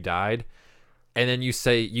because you died. And then you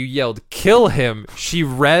yelled, kill him. She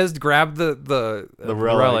rezzed, grabbed the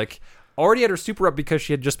relic. Already had her super up because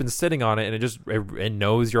she had just been sitting on it, and it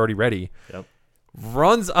knows you're already ready. Yep.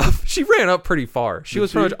 Runs up. She ran up pretty far. She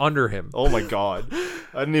was pretty much under him. Oh my god.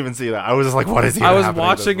 I didn't even see that. I was just like, what is he? I was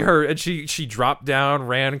watching her, and she dropped down,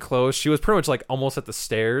 ran close. She was pretty much like almost at the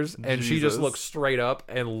stairs, and she just looked straight up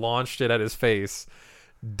and launched it at his face.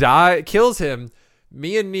 Kills him.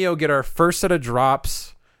 Me and Neo get our first set of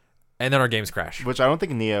drops, and then our games crash. Which I don't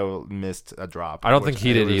think Neo missed a drop. I don't think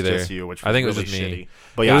he did either. Just you, which I think really it was just shitty. me.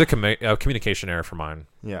 But yeah, it was a communication error for mine.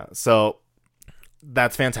 Yeah, so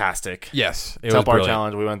that's fantastic. Yes, it Templar was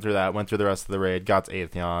challenge. We went through that. Went through the rest of the raid. Got to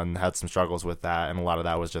Atheon. Had some struggles with that, and a lot of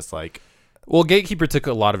that was just like. Well, Gatekeeper took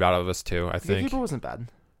a lot out of us too. I think Gatekeeper wasn't bad.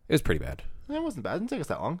 It was pretty bad. It wasn't bad. It didn't take us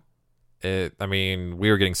that long. I mean,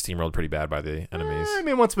 we were getting steamrolled pretty bad by the enemies. I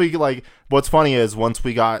mean, once we what's funny is once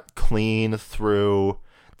we got clean through.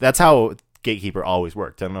 That's how Gatekeeper always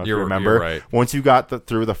worked. I don't know if you remember. You're right. Once you got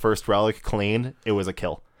through the first relic clean, it was a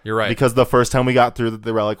kill. You're right. Because the first time we got through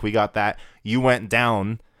the relic, we got that. You went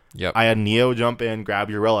down. Yep. I had Neo jump in, grab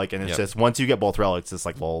your relic, and it's just once you get both relics, it's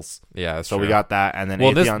like lols. Yeah, that's so true. we got that, and then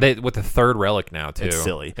Atheon, with the third relic now too.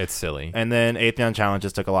 It's silly. And And then Atheon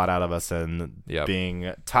challenges took a lot out of us, and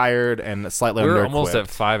being tired and slightly we're under-equipped. almost at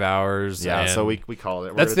 5 hours. Yeah, so we called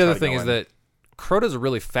it. That's the other thing is that Crota's a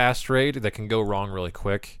really fast raid that can go wrong really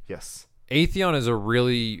quick. Yes. Atheon is a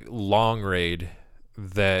really long raid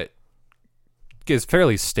that is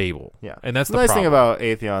fairly stable. Yeah, and that's the nice thing about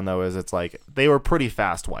Atheon though is it's like they were pretty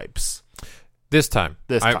fast wipes. This time.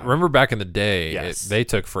 I remember back in the day, they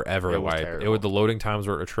took forever to wipe. Terrible. The loading times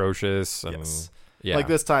were atrocious. And yeah, like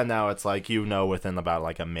this time now, it's like within about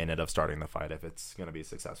like a minute of starting the fight if it's going to be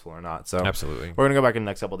successful or not. So absolutely, we're going to go back in the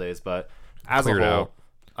next couple of days. But as a whole,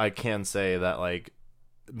 I can say that like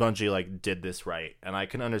Bungie did this right, and I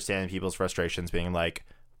can understand people's frustrations being like,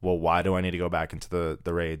 well, why do I need to go back into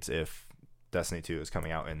the raids if Destiny 2 is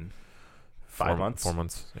coming out in 5 months? 4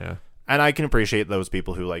 months, yeah. And I can appreciate those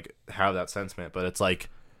people who have that sentiment, but it's like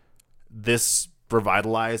this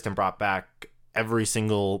revitalized and brought back every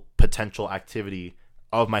single potential activity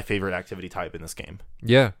of my favorite activity type in this game.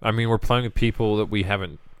 Yeah, I mean, we're playing with people that we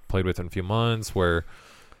haven't played with in a few months. We're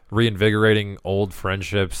reinvigorating old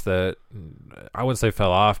friendships that I wouldn't say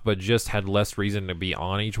fell off, but just had less reason to be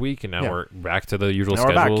on each week, and now we're back to the usual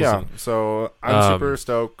schedules. We're back, so I'm super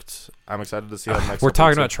stoked. I'm excited to see how the next. We're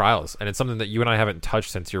talking about trials, and it's something that you and I haven't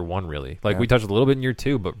touched since year 1, really. We touched a little bit in year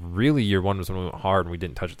 2, but really year 1 was when we went hard, and we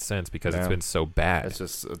didn't touch it since because it's been so bad.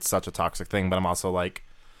 It's such a toxic thing, but I'm also like,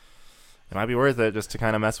 it might be worth it just to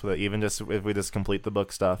kind of mess with it, even just if we just complete the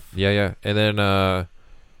book stuff. Yeah, and then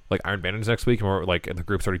like Iron Banner's next week, and we're like the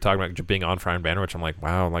group's already talking about being on for Iron Banner, which I'm like,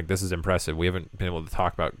 wow, like this is impressive. We haven't been able to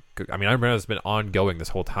talk about. I mean, Iron Banner has been ongoing this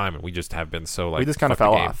whole time, and we just have been so like we just kind of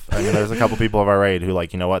fell off. I mean, there's a couple people of our raid who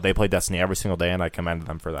like, you know what, they play Destiny every single day, and I commend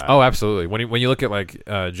them for that. Oh, absolutely. When you look at like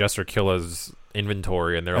Jester Killa's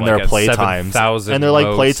inventory, and their play times, and they're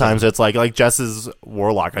like play times. It's like Jess's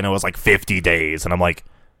Warlock, I know, is like 50 days, and I'm like,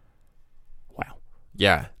 wow,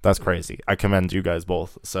 yeah, that's crazy. I commend you guys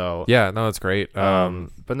both. So yeah, no, it's great.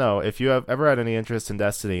 But no, if you have ever had any interest in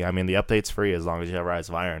Destiny, I mean, the update's free as long as you have Rise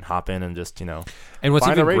of Iron. Hop in and just, you know. And what's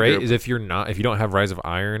even great group. is if you don't have Rise of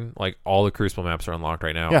Iron, like all the Crucible maps are unlocked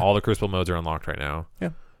right now. Yeah. All the Crucible modes are unlocked right now.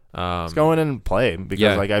 Yeah. Let's go in and play, because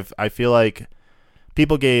yeah. like I feel like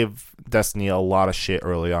people gave Destiny a lot of shit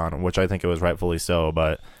early on, which I think it was rightfully so,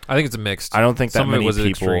 but I think it's a mixed. I don't think that some many of it was people.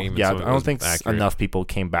 extreme, Yeah, some of it I don't was think accurate. enough people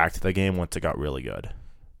came back to the game once it got really good.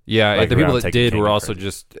 Yeah, like the people around that Taken did King were and also crazy.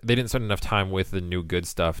 just they didn't spend enough time with the new good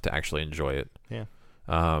stuff to actually enjoy it. Yeah.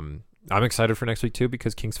 I'm excited for next week too,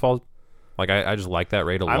 because Kingsfall, like I just like that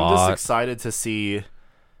raid a I'm lot. just excited to see.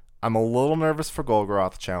 I'm a little nervous for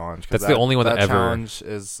Golgoroth challenge. That's the only one that ever challenge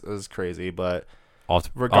is crazy, but I'll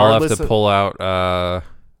have regardless to of- pull out Zalo,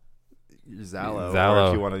 or Zalo.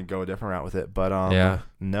 if you want to go a different route with it. But Yeah.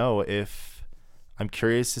 no, if I'm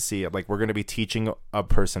curious to see, like, we're going to be teaching a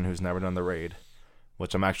person who's never done the raid,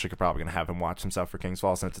 which I'm actually probably going to have him watch himself for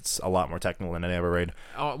Kingsfall, since it's a lot more technical than any other raid.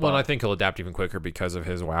 well, I think he'll adapt even quicker because of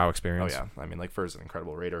his WoW Oh experience. yeah, I mean, like, Fur's an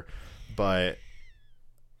incredible raider, but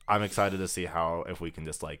I'm excited to see if we can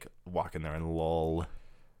just like walk in there and lull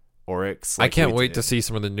Oryx. I like can't we wait did. to see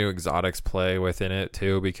some of the new exotics play within it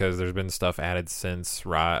too, because there's been stuff added since since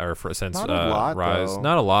Not a lot, Rise. though.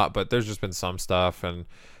 Not a lot, but there's just been some stuff and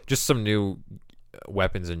just some new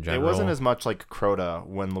weapons in It general. wasn't as much like Crota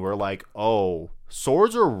when we're like, oh,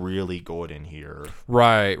 swords are really good in here.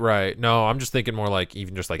 Right. No, I'm just thinking more like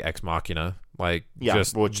even just like Ex Machina, like Yeah,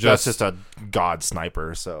 just that's just a god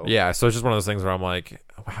sniper. So yeah. So it's just one of those things where I'm like,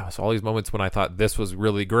 wow. So all these moments when I thought this was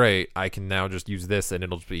really great, I can now just use this and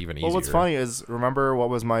it'll be even easier. Well, what's funny is, remember what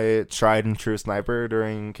was my tried and true sniper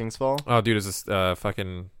during Kingsfall? Oh, dude, is this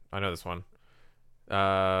fucking? I know this one.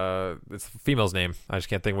 It's the female's name. I just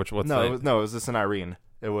can't think what's It was this in Irene.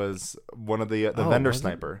 It was one of the Oh, vendor was it?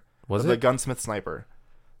 sniper. Was the it? gunsmith sniper,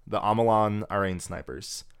 the Amalan Irene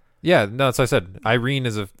snipers. Yeah, no, that's what I said. Irene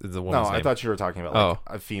is a woman's No, name. I thought you were talking about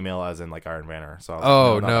like a female, as in like Iron Banner. So I was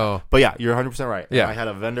Oh, like, no. But yeah, you're 100% right. Yeah. I had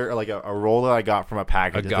a vendor, like a roll that I got from a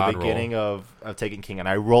package at god the beginning of Taken King, and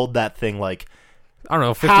I rolled that thing like I don't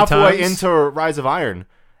know, 50 halfway times. into Rise of Iron,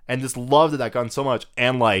 and just loved that gun so much.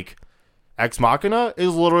 And like Ex Machina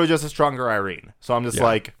is literally just a stronger Irene. So I'm just Yeah.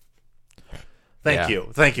 like, thank Yeah.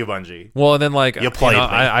 you, Bungie. Well, and then like You played me.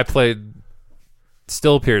 I played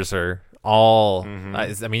Still Piercer. All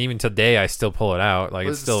Mhm. I mean, even today I still pull it out. Like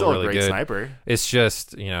But it's still really a great good. sniper. It's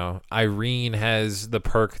just Irene has the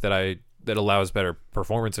perk that allows better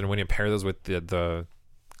performance, and when you pair those with the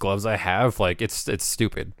gloves I have, like it's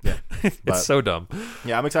stupid. Yeah. But- It's so dumb.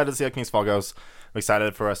 Yeah, I'm excited to see how Kingsfall goes. I'm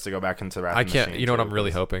excited for us to go back into Wrath I of the can't. Machine, You know what too, I'm really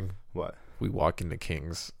because- hoping? What? We walk into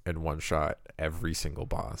Kings and one shot every single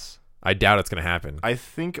boss. I doubt it's gonna happen. I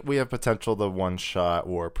think we have potential to one-shot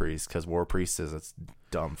War Priest, because War Priest is a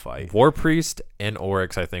dumb fight. War Priest and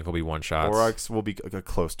Oryx, I think, will be one shots. Oryx will be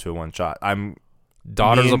close to a one-shot.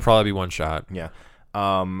 Daughters me will and- probably be one shot. Yeah.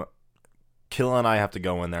 Killa and I have to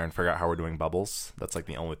go in there and figure out how we're doing bubbles. That's like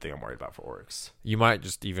the only thing I'm worried about for Oryx. You might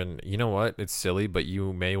just even, you know what? It's silly, but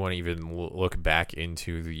you may want to even look back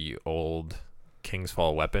into the old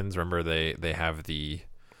Kingsfall weapons. Remember, they have the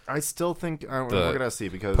I still think we're gonna see,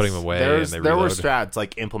 because putting them away there and they were reload. strats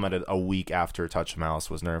like implemented a week after Touch Mouse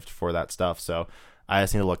was nerfed for that stuff. So I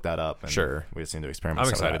just need to look that up. And Sure. we just need to experiment. I'm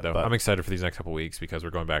with some of excited that, though. but- I'm excited for these next couple weeks because we're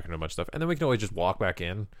going back into a bunch of stuff, and then we can always just walk back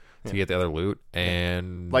in to get the other loot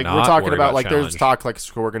and like not we're talking worry about like challenge. there's talk like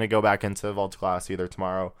we're gonna go back into Vault class either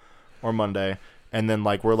tomorrow or Monday, and then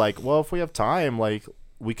like we're like, well, if we have time, like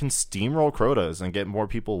we can steamroll Crotas and get more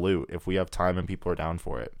people loot if we have time and people are down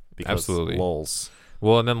for it. Because Absolutely. lulz.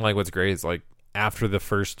 Well, and then like what's great is like after the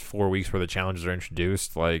first 4 weeks where the challenges are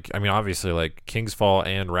introduced, like I mean obviously like Kingsfall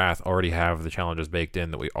and Wrath already have the challenges baked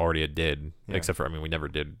in that we already did, Yeah. except for we never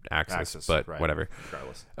did Axis, but right. whatever.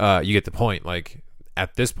 Regardless. You get the point. Like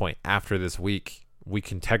at this point, after this week, we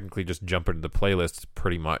can technically just jump into the playlist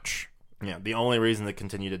pretty much. Yeah, the only reason to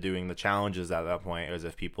continue to doing the challenges at that point is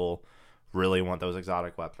if people really want those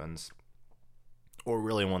exotic weapons or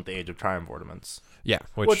really want the Age of Triumph ornaments. Yeah,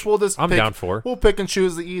 Which we'll just I'm pick, down for. We'll pick and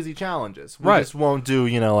choose the easy challenges. We Right. just won't do,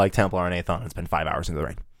 like Templar and Aethon and spend 5 hours into the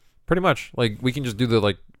raid. Pretty much. Like we can just do the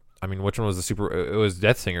like. I mean, which one was the super? It was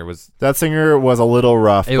Death Singer. Was That Singer was a little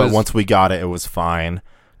rough, It but was- once we got it, it was fine.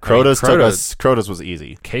 Crota's was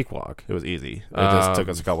easy. Cakewalk. It was easy. It just took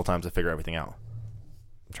us a couple times to figure everything out.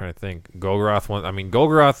 I'm trying to think. Golgoroth one. I mean,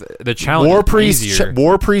 Golgoroth. The challenge. War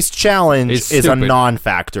Priest challenge is a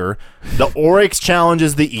non-factor. The Oryx challenge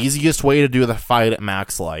is the easiest way to do the fight at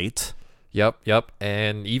max light. Yep.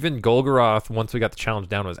 And even Golgoroth, once we got the challenge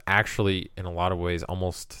down, was actually in a lot of ways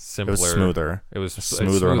almost simpler. It was smoother. It was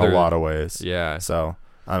smoother in a lot of ways. Yeah. So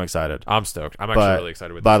I'm excited. I'm stoked. I'm actually really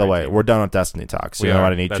excited with. By the way, we're done with Destiny talk. So you know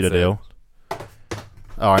what I need you to do?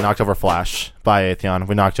 Oh, I knocked over Flash. Bye, Atheon.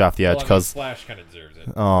 We knocked you off the edge because Flash kind of deserves it.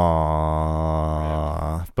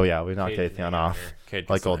 Aww. But yeah, we knocked Atheon off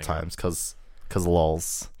like old times because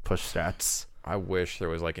lulz push stats. I wish there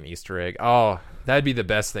was like an Easter egg. Oh, that'd be the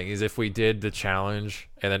best thing is if we did the challenge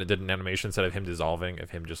and then it did an animation instead of him dissolving,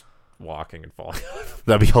 of him just walking and falling.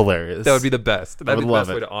 That'd be hilarious. That would be the best. That'd be the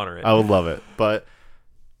best way to honor it. I would love it. But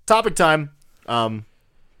topic time. I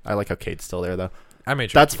like how Kate's still there though. I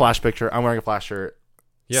made sure. That's Flash picture. I'm wearing a Flash shirt.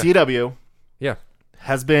 Yeah. CW. Yeah.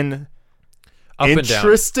 Has been up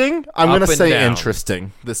interesting. And down. I'm going to say down.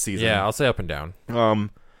 Interesting this season. Yeah, I'll say up and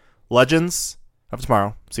down. Legends of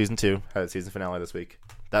Tomorrow, season 2, had a season finale this week.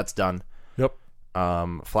 That's done. Yep.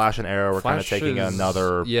 Flash and Arrow were kind of taking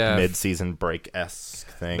another mid-season break-esque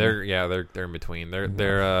thing. They're in between.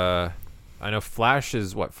 They're I know Flash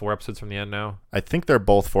is 4 episodes from the end now. I think they're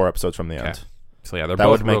both 4 episodes from the end. So yeah, that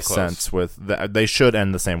would make sense with they should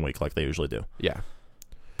end the same week like they usually do. Yeah.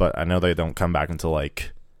 But I know they don't come back until it's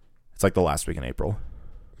like the last week in April.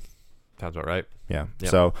 Sounds about right. Yeah. Yep.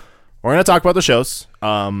 So we're going to talk about the shows.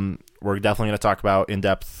 We're definitely going to talk about in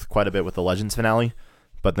depth quite a bit with the Legends finale,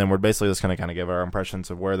 but then we're basically just going to kind of give our impressions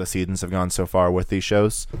of where the seasons have gone so far with these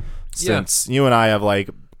shows. Since you and I have we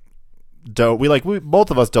both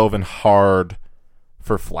of us dove in hard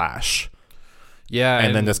for Flash. Yeah,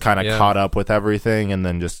 and then just kind of caught up with everything, and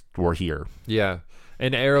then just we're here. Yeah.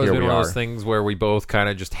 And Arrow's been one of those things where we both kind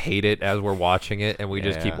of just hate it as we're watching it, and we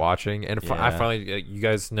just keep watching. And I finally, you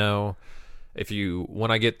guys know, when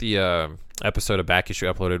I get the episode of Back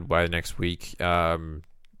Issue uploaded by next week,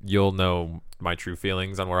 you'll know my true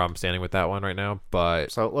feelings on where I'm standing with that one right now.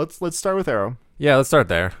 But so let's start with Arrow. Yeah, let's start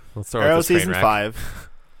there. Let's start Arrow with this season 5.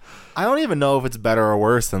 I don't even know if it's better or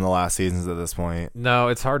worse than the last seasons at this point. No,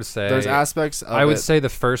 it's hard to say. There's aspects of I would say the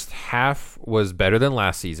first half was better than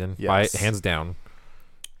last season, hands down.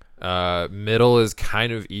 Middle is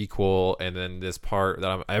kind of equal, and then this part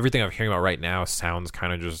that everything I'm hearing about right now sounds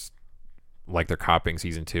kind of just like they're copying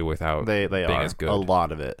season 2 without they being are as good. A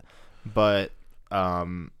lot of it, but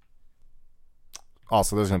also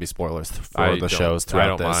there's going to be spoilers for the shows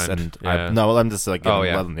throughout this, mind. and I'm just letting the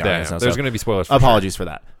audience know. There's going to be spoilers. Apologies for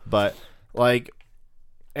that, but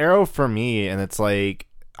Arrow for me, and it's I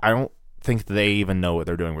don't think they even know what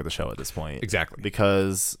they're doing with the show at this point. Exactly,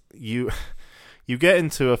 because you get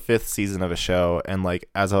into a 5th season of a show, and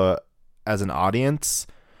as an audience,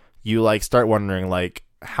 you start wondering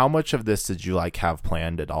how much of this did you have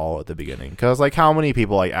planned at all at the beginning? Because how many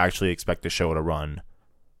people actually expect the show to run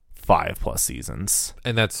 5+ seasons?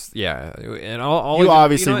 And that's and you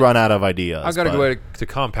obviously run out of ideas. I've got to go to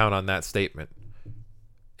compound on that statement.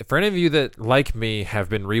 For any of you that, like me, have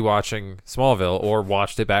been rewatching Smallville or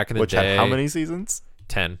watched it back in the day, had how many seasons?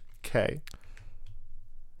 10. Okay.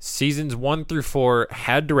 Seasons 1 through 4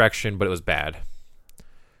 had direction, but it was bad.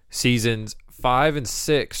 Seasons 5 and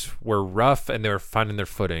 6 were rough, and they were finding their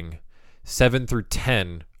footing. 7 through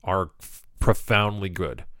 10 are profoundly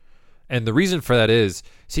good. And the reason for that is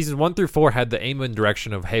seasons 1 through 4 had the aim and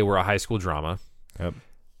direction of, hey, we're a high school drama. Yep.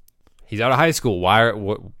 He's out of high school.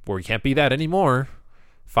 We can't be that anymore.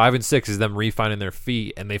 5 and 6 is them refining their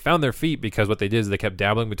feet, and they found their feet because what they did is they kept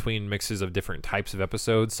dabbling between mixes of different types of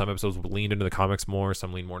episodes. Some episodes leaned into the comics more,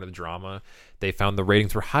 some leaned more into the drama. They found the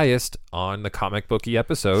ratings were highest on the comic booky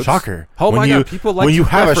episodes. Shocker! Oh my god, people like when you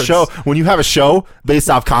have a show based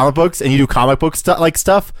off comic books and you do comic book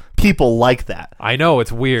stuff, people like that. I know,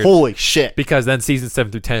 it's weird. Holy shit! Because then season 7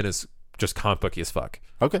 through 10 is just comic booky as fuck.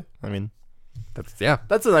 Okay, I mean. That's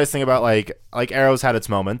the nice thing about Arrow's had its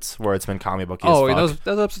moments where it's been comic booky as fuck.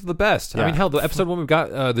 Those episodes are the best. Yeah. I mean, hell, the episode when we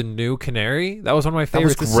got the new Canary, that was one of my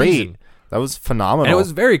favorites. That was great. That was phenomenal. And it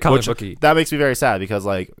was very comic booky. That makes me very sad because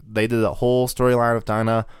they did the whole storyline with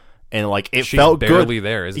Dinah, and She's felt barely good.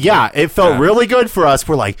 There, isn't yeah, it felt really good for us.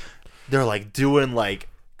 We're they're doing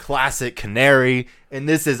classic Canary, and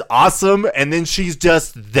this is awesome. And then she's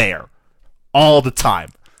just there all the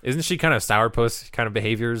time. Isn't she kind of sourpuss kind of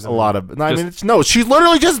behaviors? A lot of... No, she's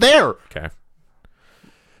literally just there. Okay.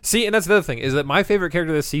 See, and that's the other thing, is that my favorite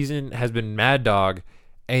character this season has been Mad Dog,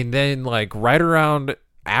 and then, right around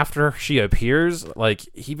after she appears, like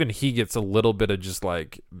even he gets a little bit of just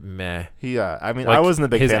like meh. Yeah, I mean, Like, I wasn't a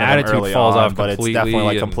big his fan of attitude him early falls on, off but it's definitely completely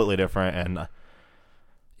like and- completely different, and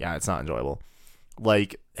yeah, it's not enjoyable.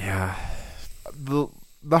 Like Yeah,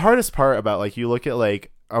 the hardest part about like you look at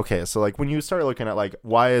like okay, so like when you start looking at like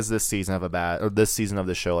why is this season of this season of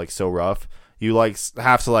the show like so rough, you like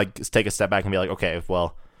have to like take a step back and be like, okay,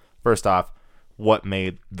 well, first off, what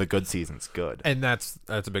made the good seasons good? and that's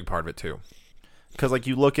a big part of it too. Because like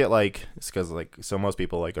you look at like it's because like so most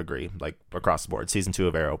people like agree like across the board, season 2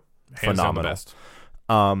 of Arrow, Hands down the phenomenal.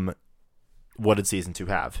 best. What did season 2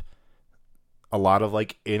 have? A lot of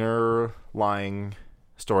like interlying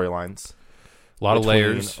storylines. A lot of between-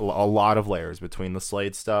 layers. A lot of layers between the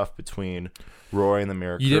Slade stuff, between Roy and the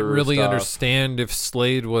Mirror You didn't Crew really stuff. understand if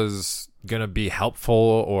Slade was gonna be helpful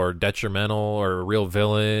or detrimental or a real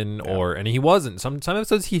villain, or and he wasn't. Some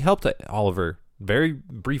episodes he helped Oliver very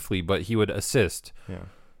briefly, but he would assist. Yeah.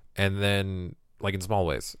 And then like in small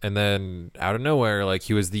ways, and then out of nowhere, like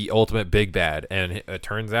he was the ultimate big bad, and it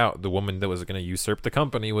turns out the woman that was going to usurp the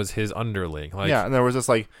company was his underling. Like, Yeah, and there was just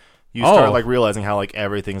like you Oh. start like realizing how like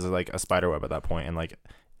everything's like a spider web at that point, and like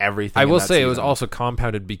everything. I in will that say it was season- also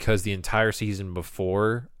compounded because the entire season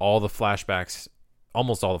before,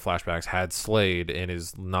 almost all the flashbacks had Slade in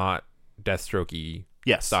his not Deathstroke-y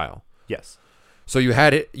yes, style. yes, So you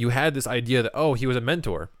had this idea that he was a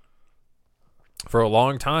mentor for a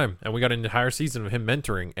long time, and we got an entire season of him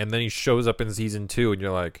mentoring, and then he shows up in season 2, and you're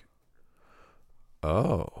like,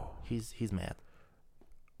 oh, he's mad.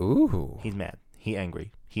 ooh, He's mad. He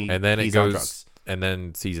angry. and then he's it on goes, drugs. and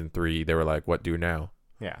then season 3, they were like, what do now?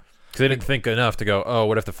 Yeah, Because they didn't think enough to go, oh,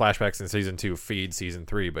 what if the flashbacks in season 2 feed season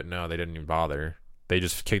 3? But no, they didn't even bother. They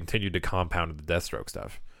just continued to compound the Deathstroke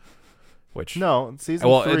stuff. Which no, season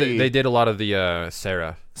well, 3. they did a lot of the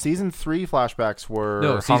Sarah. Season 3 flashbacks were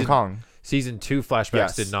No, Hong season- Kong. Season 2 flashbacks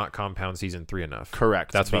Yes. did not compound season 3 enough.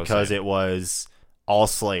 Correct. That's what I was because saying. it was all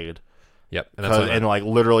Slade. Yep, and that's what I And meant. like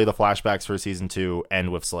literally the flashbacks for season 2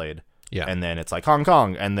 end with Slade. Yeah. And then it's like Hong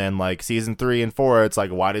Kong, and then like season 3 and 4, it's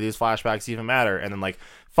like why do these flashbacks even matter? And then like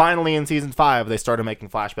finally in season 5, they started making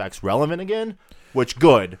flashbacks relevant again, which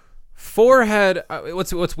good. 4 had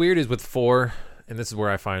what's weird is with 4, and this is where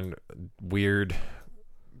I find weird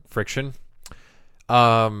friction.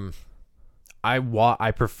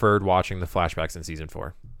 I preferred watching the flashbacks in season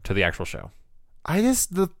 4 to the actual show.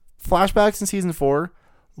 The flashbacks in season 4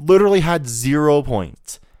 literally had 0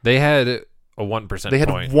 points. They had a 1% They had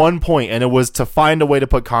point. 1 point, and it was to find a way to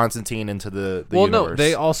put Constantine into the Well, universe. no,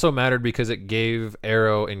 they also mattered because it gave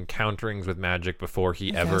Arrow encounterings with magic before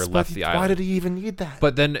he ever Yes, left but the why island. did he even need that?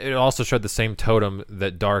 But then it also showed the same totem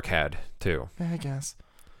that Dark had too. I guess.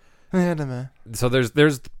 So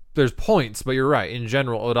there's points, but you're right. In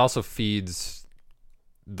general, it also feeds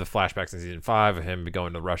the flashbacks in season 5 of him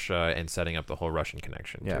going to Russia and setting up the whole Russian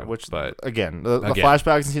connection. Yeah, too. which but again, the Again.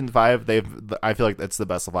 flashbacks in season 5, I feel like that's the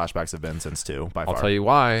best the flashbacks have been since 2 by I'll far. tell you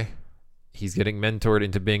why. He's getting mentored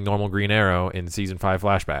into being normal Green Arrow in season 5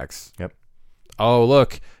 flashbacks. Yep. Oh,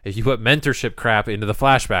 look, if you put mentorship crap into the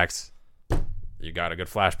flashbacks, you got a good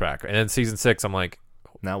flashback. And then season 6, I'm like,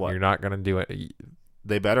 Now what? you're not gonna do it.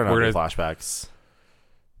 They better not We're do gonna- flashbacks.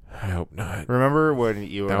 I hope not. Remember when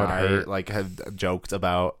you That and would I hurt. like had joked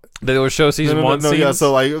about They would show season 1 scenes. yeah,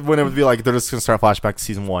 so like when it would be like they're just gonna start flashback to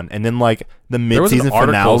season 1, and then like the there was an mid-season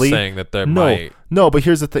article finale saying that they no, might. no, but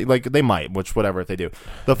here's the thing: like they might, which whatever if they do.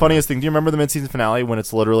 The funniest thing: do you remember the mid-season finale when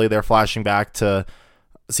it's literally they're flashing back to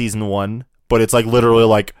season 1, but it's like literally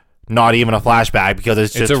like not even a flashback because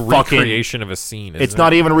it's just It's a fucking. recreation of a scene. It's isn't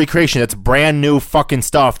not it? even a recreation. It's brand new fucking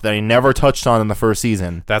stuff that they never touched on in the first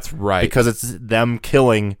season That's right. because it's them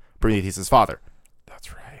killing Prometheus' father.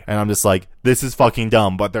 That's right. And I'm just like, this is fucking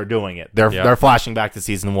dumb, but they're doing it. They're flashing back to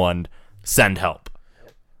season 1. Send help.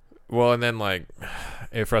 Well, and then like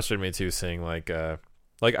it frustrated me too, seeing like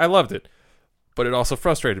I loved it, but it also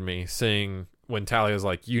frustrated me seeing when Talia's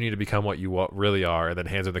like, "You need to become what you really are," and then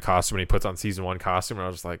hands her the costume, and he puts on season 1 costume, and I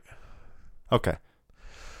was just like, Okay.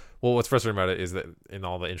 well, what's frustrating about it is that in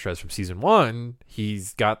all the interest from season 1, he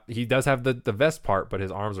does have the vest part, but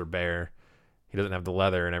his arms are bare. He doesn't have the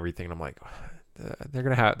leather and everything. And I'm like, they're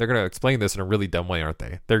gonna explain this in a really dumb way, aren't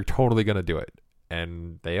they? They're totally gonna do it,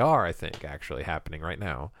 and they are, I think, actually happening right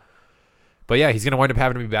now. But yeah, he's gonna wind up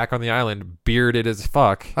having to be back on the island, bearded as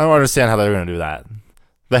fuck. I don't understand how they're going to do that.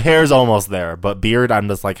 The hair's almost there, but beard, I'm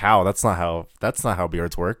just like, how? That's not how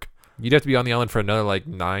beards work. You'd have to be on the island for another like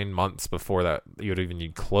 9 months before that you'd even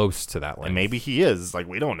need close to that length. And maybe he is. Like,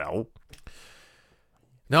 we don't know.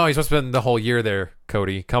 No, he's supposed to spend the whole year there,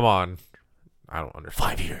 Cody. Come on. I don't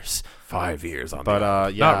understand. 5 years. 5 years on.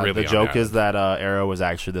 But yeah, not really the joke is that Arrow was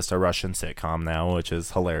actually just a Russian sitcom now, which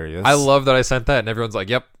is hilarious. I love that I sent that, and everyone's like,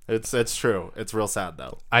 "Yep." It's true. It's real sad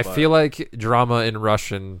though. I feel like drama in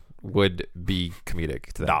Russian would be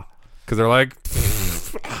comedic to them. Because they're like,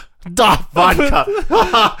 da vodka.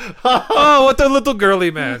 oh, what the little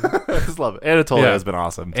girly man. I just love it. Anatoly has been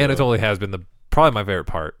awesome. Too. Anatoly has been probably my favorite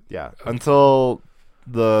part. Yeah, until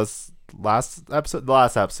the last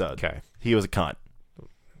episode. Okay, he was a cunt.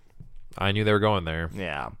 I knew they were going there.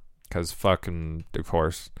 Yeah, because fucking, of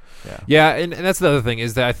course. Yeah, and that's the other thing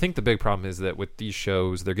is that I think the big problem is that with these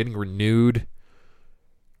shows, they're getting renewed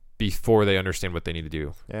before they understand what they need to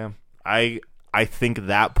do. Yeah, I think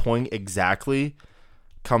that point exactly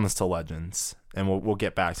comes to Legends, and we'll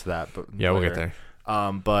get back to that. But yeah, later. We'll get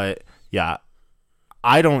there. But yeah,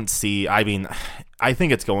 I don't see. I mean, I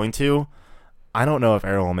think it's going to. I don't know if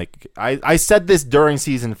Arrow will make. I said this during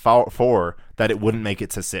season 4 that it wouldn't make it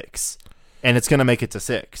to 6, and it's going to make it to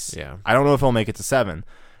 6. Yeah, I don't know if it'll make it to 7,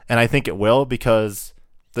 and I think it will because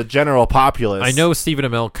the general populace. I know Stephen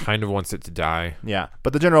Amell kind of wants it to die. Yeah,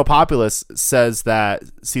 but the general populace says that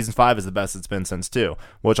season 5 is the best it's been since 2,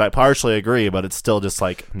 which I partially agree, but it's still just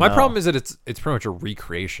like my problem is that it's pretty much a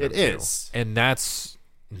recreation. It is, and that's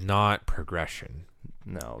not progression.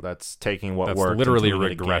 No, that's taking what that's worked. Literally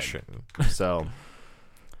regression. So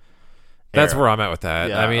that's where I'm at with that.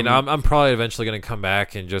 Yeah, I mean, I'm probably eventually going to come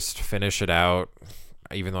back and just finish it out,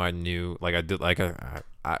 even though I knew, like I did, like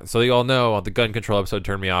so you all know the gun control episode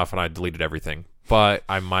turned me off and I deleted everything. But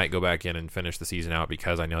I might go back in and finish the season out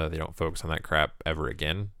because I know that they don't focus on that crap ever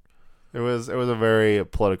again. It was a very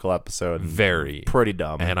political episode. Very pretty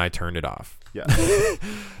dumb, and I turned it off. Yeah.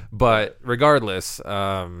 But regardless,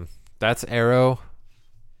 that's Arrow.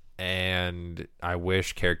 And I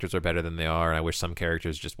wish characters are better than they are, and I wish some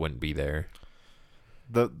characters just wouldn't be there.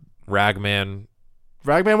 The Ragman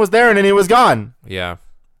was there, and then he was gone. Yeah.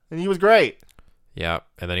 And he was great. Yeah,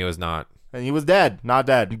 and then he was not. And he was dead. Not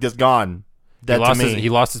dead. Just gone. Dead to me. He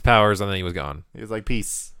lost his powers, and then he was gone. He was like,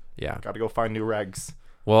 peace. Yeah. Got to go find new regs.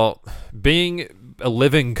 Well, being a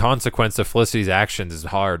living consequence of Felicity's actions is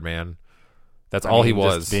hard, man. That's all he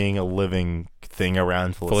was. Just being a living thing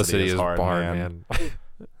around Felicity is hard, man.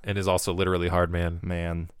 And is also literally hard, man.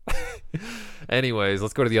 Man. Anyways,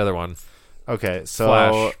 let's go to the other one. Okay, so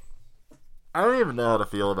Flash. I don't even know how to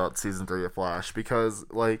feel about season 3 of Flash because,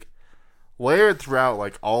 like, layered throughout,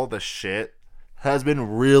 like, all the shit has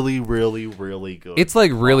been really, really, really good. It's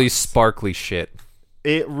like really sparkly shit.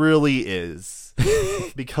 It really is.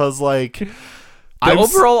 Because, like, the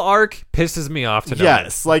overall arc pisses me off to know.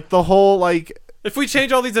 Yes, like the whole, like, if we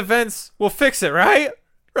change all these events, we'll fix it, right?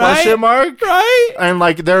 Question mark? Right? And,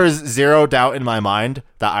 like, there is zero doubt in my mind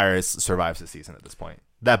that Iris survives the season at this point.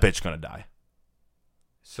 That bitch gonna die.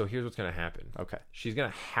 So here's what's gonna happen. Okay. She's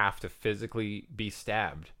gonna have to physically be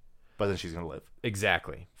stabbed. But then she's gonna live.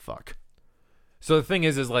 Exactly. Fuck. So the thing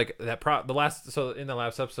is like that. So in the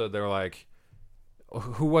last episode, they were like,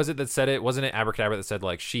 who was it that said it? Wasn't it Abracadabra that said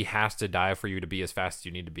like she has to die for you to be as fast as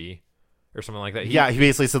you need to be, or something like that? He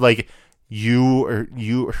basically said like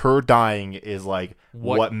her dying is like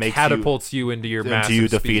what makes catapults you into your massive into you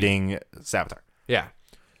speed. defeating Savitar. Yeah.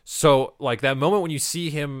 So like that moment when you see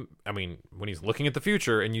him, I mean, when he's looking at the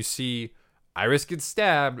future and you see Iris gets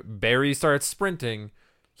stabbed, Barry starts sprinting,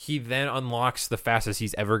 he then unlocks the fastest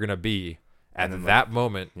he's ever gonna be at that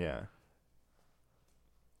moment. Yeah.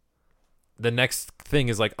 The next thing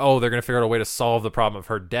is like, oh, they're gonna figure out a way to solve the problem of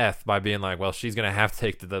her death by being like, well, she's gonna have to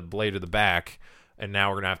take the blade to the back, and now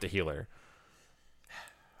we're gonna have to heal her.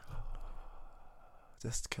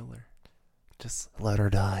 Just kill her. Just let her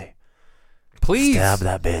die. Please stab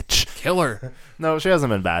that bitch. Kill her. No, she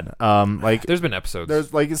hasn't been bad. Like there's been episodes.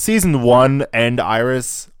 There's like season 1 and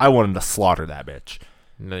Iris. I wanted to slaughter that bitch.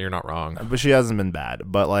 No, you're not wrong. But she hasn't been bad.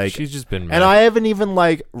 But like she's just been mad. And I haven't even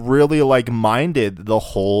like really like minded the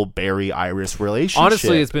whole Barry Iris relationship.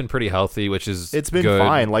 Honestly, it's been pretty healthy, which is it's been good.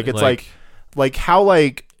 fine. Like it's like how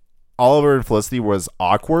like Oliver and Felicity was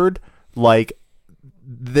awkward. Like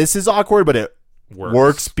this is awkward, but it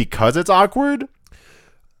works because it's awkward.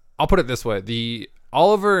 I'll put it this way: the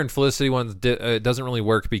Oliver and Felicity ones doesn't really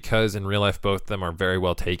work because in real life both of them are very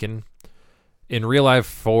well taken. In real life,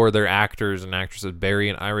 for their actors and actresses, Barry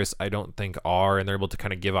and Iris, I don't think are, and they're able to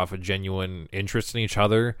kind of give off a genuine interest in each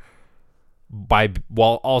other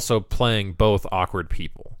while also playing both awkward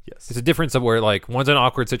people. Yes, it's a difference of where like one's an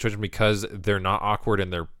awkward situation because they're not awkward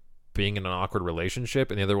and they're being in an awkward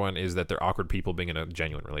relationship, and the other one is that they're awkward people being in a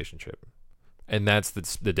genuine relationship, and that's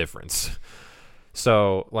the difference.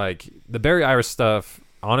 So, like, the Barry Iris stuff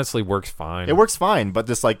honestly works fine. It works fine, but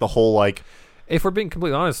just, like, the whole, like... If we're being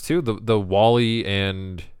completely honest, too, the Wally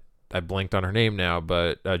and I blanked on her name now,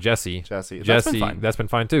 but Jessie, that's been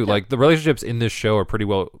fine too. Yeah. Like the relationships in this show are pretty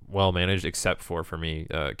well managed, except for me,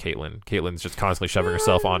 Caitlyn. Caitlyn's just constantly shoving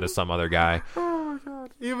herself onto some other guy. Oh my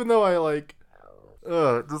god! Even though I like,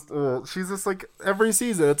 she's just like every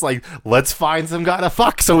season. It's like, let's find some guy to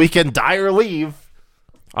fuck so we can die or leave.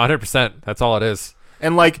 100%. That's all it is.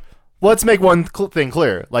 And like, let's make one thing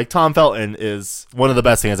clear. Like, Tom Felton is one of the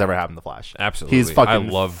best things that's ever happened to Flash. Absolutely. He's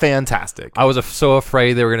fucking fantastic. I was so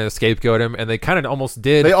afraid they were going to scapegoat him, and they kind of almost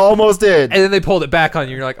did. They almost did. And then they pulled it back on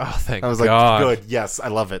you, and you're like, oh, thank God. I was like, good. Yes, I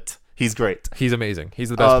love it. He's great. He's amazing. He's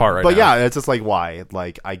the best part right now. But yeah, it's just like, why?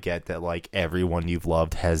 Like, I get that, like, everyone you've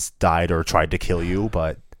loved has died or tried to kill you,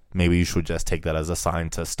 but maybe you should just take that as a sign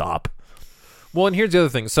to stop. Well, and here's the other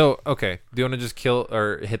thing. So, okay, do you want to just kill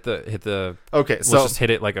or hit the? Okay, let's so just hit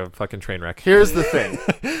it like a fucking train wreck. Here's the thing,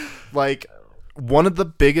 like one of the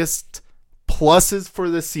biggest pluses for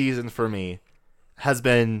this season for me has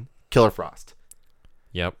been Killer Frost.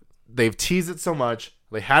 Yep, they've teased it so much.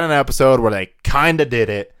 They had an episode where they kind of did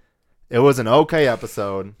it. It was an okay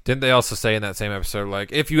episode. Didn't they also say in that same episode,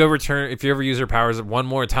 like, if you ever use her powers one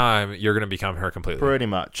more time, you're gonna become her completely? Pretty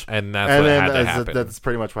much, and that's what had to happen. That's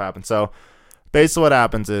pretty much what happened. So. Basically, what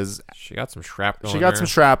happens is she got some shrapnel. Some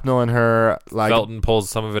shrapnel in her. Like Felton pulls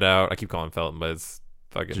some of it out. I keep calling Felton, but it's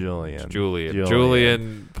fucking Julian.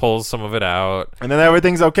 Julian pulls some of it out, and then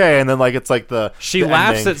everything's okay. And then like it's like she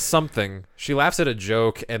laughs ending. At something. She laughs at a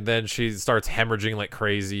joke, and then she starts hemorrhaging like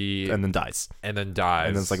crazy, and then dies. And then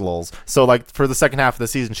it's like lulz. So like for the second half of the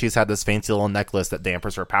season, she's had this fancy little necklace that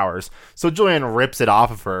dampers her powers. So Julian rips it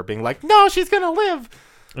off of her, being like, "No, she's gonna live,"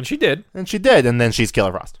 and she did, and then she's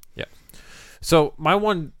Killer Frost. Yeah. So my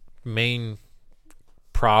one main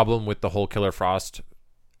problem with the whole Killer Frost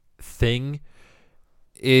thing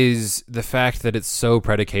is the fact that it's so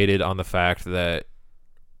predicated on the fact that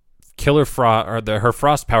her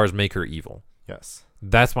frost powers make her evil. Yes.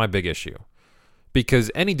 That's my big issue.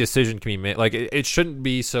 Because any decision can be made, like it shouldn't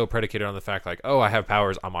be so predicated on the fact like, oh, I have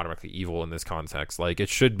powers, I'm automatically evil in this context. Like it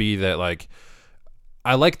should be that like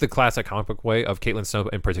I like the classic comic book way of Caitlin Snow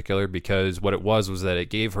in particular, because what it was that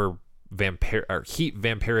it gave her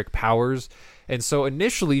vampiric powers, and so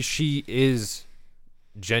initially she is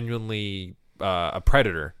genuinely a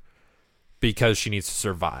predator because she needs to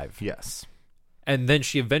survive. Yes. And then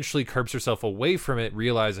she eventually curbs herself away from it,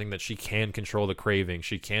 realizing that she can control the craving,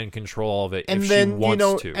 she can control all of it if she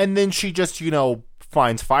wants to. And then she just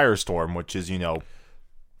finds Firestorm, which is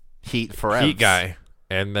heat forever. Heat guy.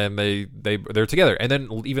 And then they're together. And then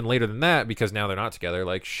even later than that, because now they're not together,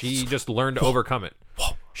 like she just learned to overcome it.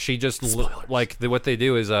 She just what they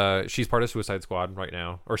do is she's part of Suicide Squad right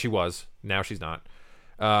now, or she was. Now she's not.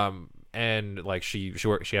 And like she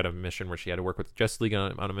had a mission where she had to work with Justice League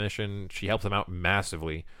on a mission. She helped them out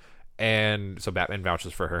massively, and so Batman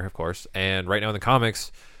vouches for her, of course. And right now in the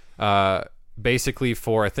comics, basically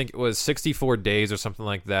for I think it was 64 days or something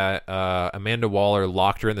like that, Amanda Waller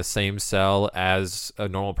locked her in the same cell as a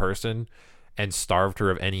normal person and starved her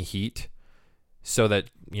of any heat, so that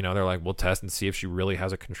they're like, we'll test and see if she really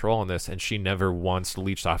has a control on this, and she never once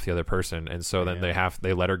leached off the other person, and so then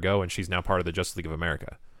they let her go, and she's now part of the Justice League of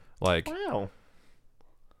America. Like, wow.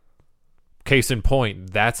 Case in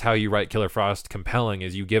point, that's how you write Killer Frost compelling,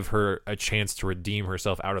 is you give her a chance to redeem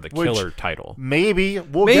herself out of the killer title. Maybe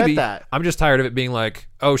we'll get that. I'm just tired of it being like,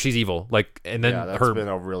 oh, she's evil. Like, and then that's been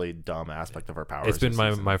a really dumb aspect of her powers. It's been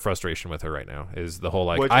my frustration with her right now, is the whole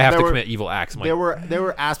like, I have to commit evil acts. There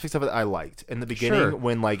were aspects of it I liked in the beginning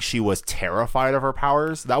when like she was terrified of her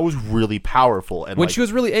powers. That was really powerful. And when she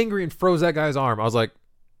was really angry and froze that guy's arm, I was like,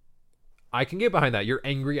 I can get behind that. You're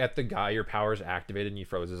angry at the guy, your powers activated, and you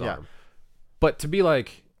froze his arm. But to be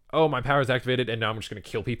like, oh, my power's activated, and now I'm just going to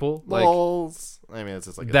kill people? Like, I mean, it's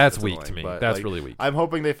just like... That's weak annoying, to me. That's like, really weak. I'm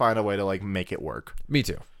hoping they find a way to, like, make it work. Me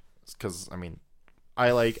too. Because, I mean,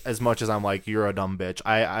 I, like, as much as I'm like, you're a dumb bitch,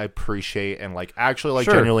 I appreciate and, like, actually, like,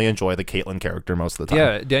 genuinely enjoy the Caitlyn character most of the time.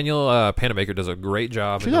 Yeah, Daniel Panabaker does a great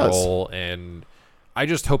job in the role, and I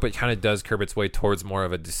just hope it kind of does curb its way towards more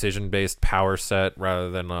of a decision-based power set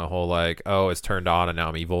rather than a whole, like, oh, it's turned on and now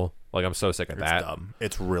I'm evil. Like, I'm so sick of that. It's dumb.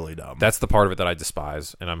 It's really dumb. That's the part of it that I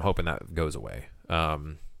despise, and I'm hoping that goes away,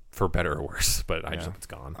 for better or worse. But I just hope it's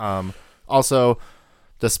gone. Also,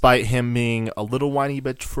 despite him being a little whiny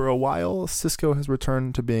bitch for a while, Cisco has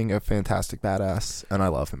returned to being a fantastic badass, and I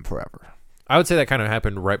love him forever. I would say that kind of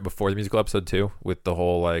happened right before the musical episode too, with the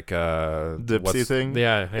whole like Gypsy thing.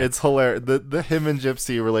 Yeah, it's hilarious. The him and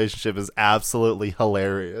Gypsy relationship is absolutely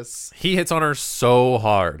hilarious. He hits on her so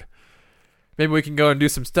hard. maybe we can go and do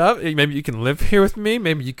some stuff. Maybe you can live here with me.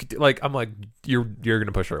 Maybe you could like. I'm like, you're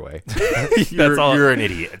gonna push her away. That's all. You're an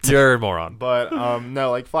idiot. You're a moron. But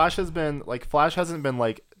no, like Flash hasn't been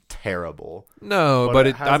like terrible. No, But but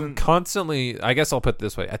it I'm hasn't- constantly. I guess I'll put it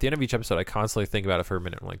this way: at the end of each episode, I constantly think about it for a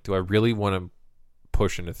minute. I'm like, do I really want to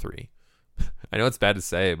push into 3? I know it's bad to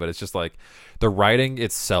say, but it's just like the writing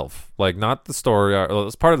itself, like not the story. Well,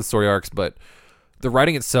 it's part of the story arcs, but the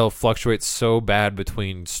writing itself fluctuates so bad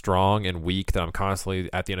between strong and weak that I'm constantly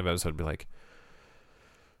at the end of the episode be like,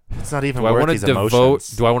 It's not even do I worth want these to devote?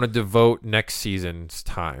 emotions. Do I want to devote next season's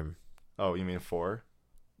time? Oh, you mean 4?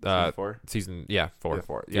 Uh, 4? season, yeah, 4. Yeah,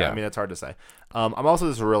 4. Yeah, I mean it's hard to say. I'm also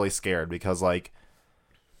just really scared because like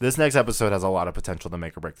this next episode has a lot of potential to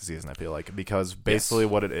make or break the season. I feel like because basically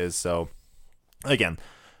what it is. So again,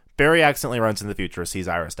 Barry accidentally runs in the future, sees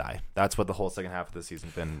Iris die. That's what the whole second half of the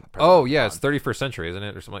season's been. Oh yeah, on. it's 31st century, isn't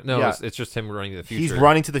it, or something? Like, no, Yeah. it's just him running to the future. He's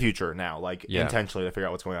running to the future now, like Yeah. intentionally to figure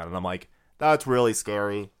out what's going on, and I'm like, that's really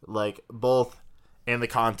scary. Like both in the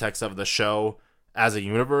context of the show as a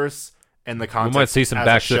universe, and the We context might see some as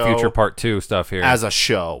Back a to the show Future Part 2 stuff here. as a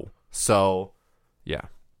show. So yeah.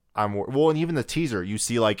 well, and even the teaser, you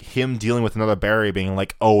see like him dealing with another Barry, being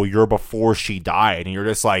like, "Oh, you're before she died," and you're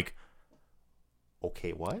just like,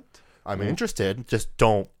 "Okay, what? I'm interested. Just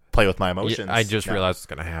don't play with my emotions." Yeah, I just Yeah. realized what's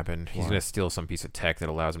going to happen. He's What? going to steal some piece of tech that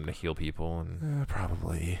allows him to heal people, and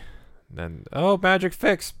Probably. then magic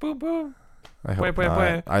fix, boom boom. I hope Wait.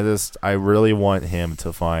 not. I really want him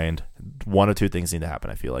to find one or two things need to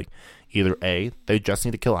happen. I feel like either A, they just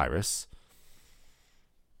need to kill Iris.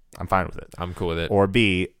 I'm fine with it. I'm cool with it. Or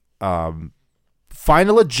B, find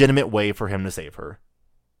a legitimate way for him to save her,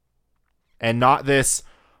 and not this.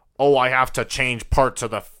 Oh, I have to change parts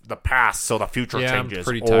of the past so the future yeah, changes. I'm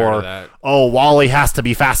pretty tired or of that. oh, Wally has to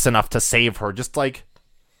be fast enough to save her. Just like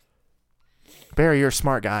Barry, you're a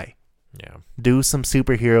smart guy. Yeah, Do some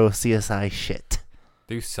superhero CSI shit.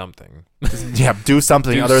 do something. Yeah, do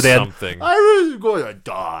something Do other than something. I was going to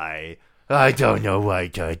die. I don't know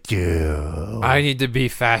what to do. I need to be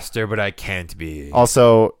faster, but I can't be.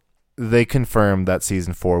 Also, they confirmed that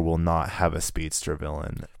season 4 will not have a speedster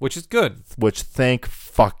villain, Which is good. which thank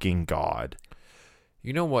fucking God.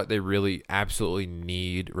 You know what they really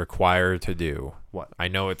absolutely require to do? What? I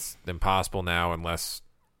know it's impossible now unless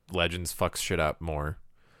Legends fucks shit up more.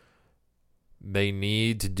 They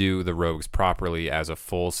need to do the Rogues properly as a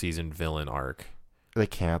full season villain arc. They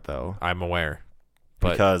can't though, I'm aware.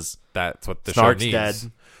 But because that's what the Snark's show needs.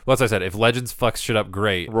 dead. Well, as I said, if Legends fucks shit up,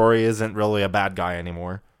 great. Rory isn't really a bad guy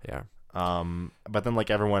anymore. Yeah. But then like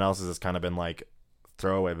everyone else has just kind of been like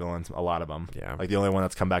throwaway villains. A lot of them. Yeah. Like the only one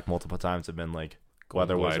that's come back multiple times have been like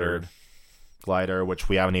Weather Glider. Wizard, Glider, which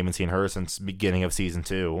we haven't even seen her since beginning of season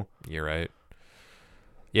 2. You're right.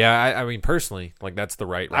 Yeah, I mean, personally, like, that's the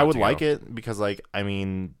right route I would to like go. it because, like, I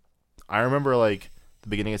mean, I remember like the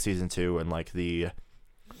beginning of season 2 and like the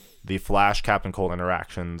Flash Captain Cold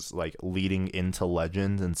interactions, like leading into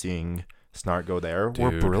Legends and seeing Snark go there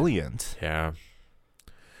were Dude. brilliant. Yeah.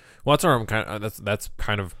 Well, that's where I'm kind of, that's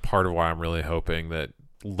kind of part of why I'm really hoping that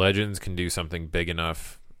Legends can do something big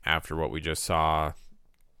enough after what we just saw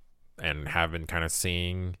and have been kind of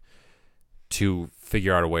seeing to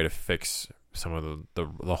figure out a way to fix some of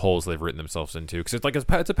the holes they've written themselves into. Because it's like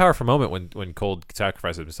it's a powerful moment when Cold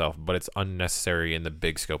sacrifices himself, but it's unnecessary in the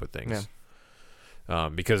big scope of things. Yeah.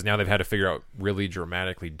 Because now they've had to figure out really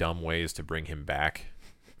dramatically dumb ways to bring him back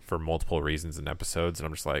for multiple reasons in episodes, and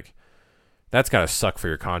I'm just like, that's gotta suck for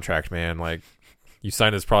your contract, man. Like, you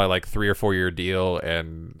signed this probably like 3 or 4 year deal,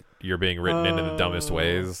 and you're being written into the dumbest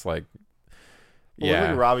ways. Like, Well, yeah, look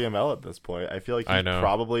at Robbie Amell at this point. I feel like I he's know.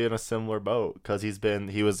 probably in a similar boat because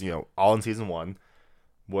he was all in season 1,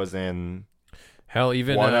 was in hell,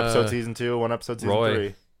 even one episode season 2, one episode season Roy.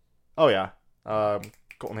 3. Oh yeah,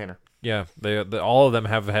 Colton Hayner. yeah, they all of them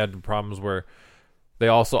have had problems where they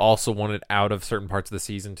also wanted out of certain parts of the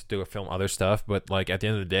season to do a film other stuff, but like at the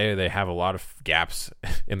end of the day, they have a lot of gaps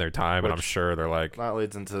in their time, and I'm Which- sure they're like, That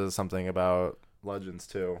leads into something about Legends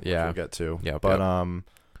too. Which Yeah. we'll get to. Yep, but yep.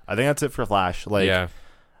 I think that's it for Flash. Like, yeah,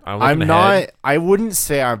 I'm looking not. ahead. I wouldn't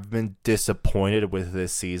say I've been disappointed with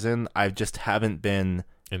this season. I just haven't been.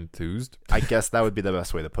 enthused. I guess that would be the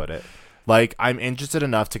best way to put it. Like, I'm interested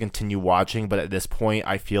enough to continue watching, but at this point,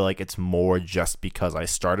 I feel like it's more just because I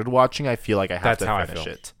started watching. I feel like I have That's to how I finish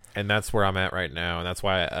feel. it. And that's where I'm at right now, and that's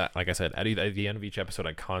why, like I said, at the end of each episode,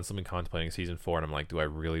 I'm constantly contemplating season 4, and I'm like, do I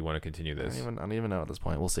really want to continue I this? don't even know at this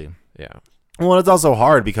point. We'll see. Yeah, Well, it's also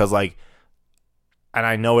hard because like, and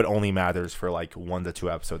I know it only matters for like 1 to 2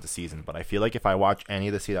 episodes a season, but I feel like if I watch any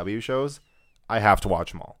of the CW shows, I have to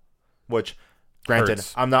watch them all. Which, granted,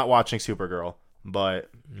 Hurts. I'm not watching Supergirl, but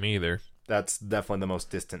me either. That's definitely the most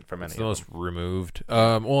distant from any. It's the most removed.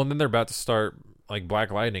 Well, and then they're about to start like Black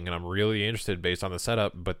Lightning, and I'm really interested based on the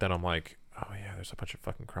setup. But then I'm like, oh yeah, there's a bunch of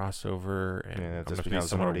fucking crossover, and Yeah, I'm just gonna be because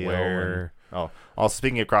somewhere ordeal where. Oh, also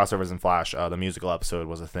speaking of crossovers in Flash, the musical episode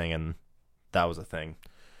was a thing, and that was a thing.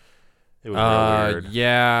 It was real weird.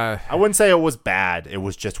 Yeah, I wouldn't say it was bad. It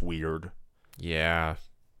was just weird. yeah.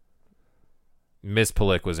 Miss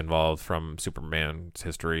Palik was involved from Superman's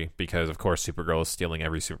history because, of course, Supergirl is stealing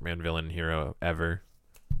every Superman villain hero ever,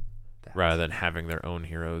 rather than having their own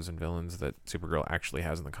heroes and villains that Supergirl actually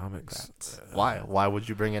has in the comics. Why? Why would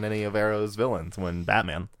you bring in any of Arrow's villains when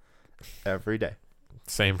Batman? Every day.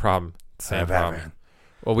 Same problem. Same problem. Batman.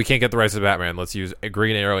 Well, we can't get the rights to Batman. Let's use a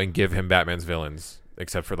Green Arrow and give him Batman's villains,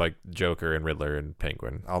 except for like Joker and Riddler and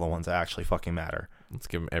Penguin. All the ones that actually fucking matter. Let's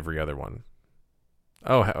give him every other one.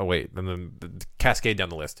 Oh wait, then the cascade down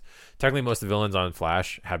the list. Technically, most of the villains on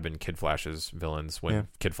Flash have been Kid Flash's villains when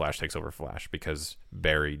Kid Flash takes over Flash because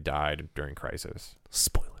Barry died during Crisis.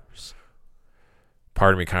 Spoilers.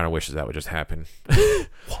 Part of me kind of wishes that would just happen.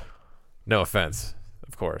 No offense,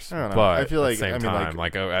 of course. I don't know. But I feel like, at the same I mean, time,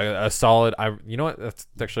 like a solid. You know what? That's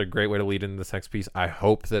actually a great way to lead into this next piece. I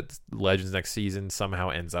hope that Legends next season somehow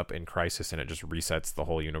ends up in Crisis and it just resets the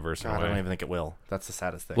whole universe. God, I don't even think it will. That's the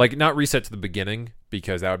saddest thing. Like, not reset to the beginning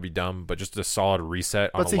because that would be dumb, but just a solid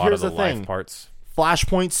reset on But see, a lot of here's the the life thing. parts.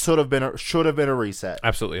 Flashpoint should have been a reset.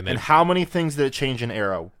 Absolutely, and then And how many things did it change in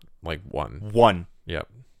Arrow? like one. One. Yep.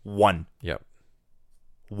 One. Yep.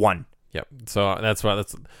 One. Yep. So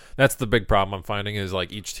that's the big problem I'm finding is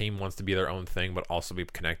like each team wants to be their own thing, but also be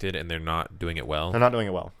connected, and they're not doing it well. They're not doing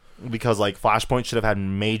it well. Because like Flashpoint should have had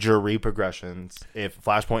major reprogressions if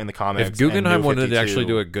Flashpoint in the comics. If Guggenheim and New wanted to 52 actually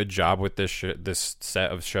do a good job with this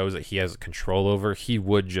set of shows that he has control over, he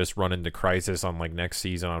would just run into Crisis on like next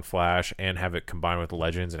season on Flash and have it combined with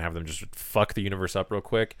Legends and have them just fuck the universe up real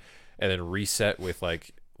quick and then reset with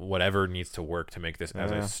like whatever needs to work to make this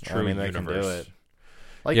as a true they universe. can do it.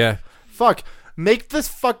 Like, yeah. fuck. Make this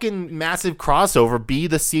fucking massive crossover be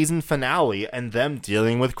the season finale and them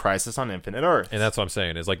dealing with Crisis on Infinite Earth. And that's what I'm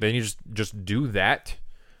saying is like they need to just do that.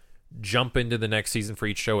 Jump into the next season for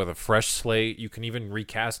each show with a fresh slate. You can even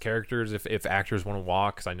recast characters if actors want to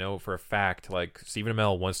walk. Because I know for a fact, like Stephen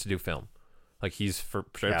Amell wants to do film. Like he's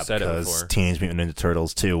said it before. Teenage Mutant Ninja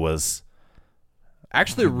Turtles 2 was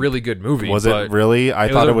Actually, a really good movie. Was it really? I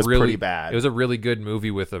thought it was pretty bad. It was a really good movie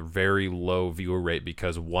with a very low viewer rate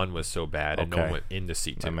because one was so bad and no one went in to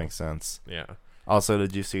see two. That makes sense. Yeah. Also,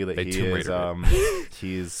 did you see that They he Tomb is Raidered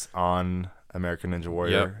he's on American Ninja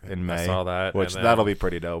Warrior in May? I saw that. Which and that'll be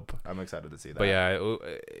pretty dope. I'm excited to see that. But yeah,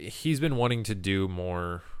 he's been wanting to do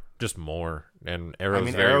more, just more. And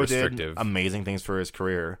Arrow's very Arrow restrictive. did amazing things for his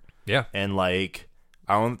career. Yeah. And like,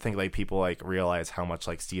 I don't think like people like realize how much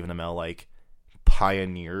like Stephen Amell like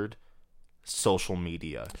pioneered social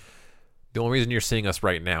media. The only reason you're seeing us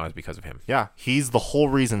right now is because of him. Yeah, he's the whole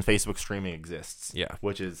reason Facebook streaming exists. Yeah.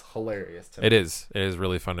 Which is hilarious to me. It is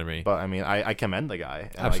really fun to me. But I mean, I commend the guy.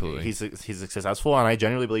 And, Absolutely. Like, he's successful, and I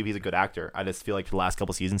genuinely believe he's a good actor. I just feel like for the last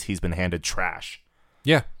couple seasons, he's been handed trash.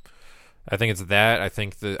 Yeah. I think it's that. I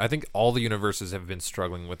think all the universes have been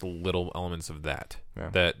struggling with little elements of that. Yeah.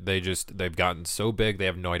 That they've gotten so big they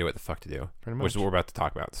have no idea what the fuck to do. Pretty much. Which is what we're about to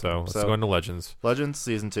talk about. So let's go into Legends. Legends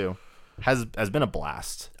season 2 has been a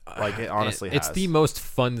blast. Like it honestly It's the most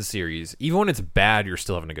fun series. Even when it's bad, you're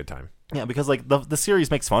still having a good time. Yeah, because like the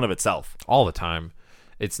series makes fun of itself all the time.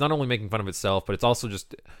 It's not only making fun of itself, but it's also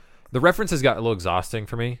just the references got a little exhausting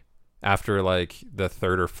for me after like the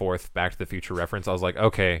third or fourth Back to the Future reference. I was like,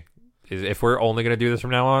 okay, if we're only gonna do this from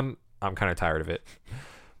now on, I'm kind of tired of it.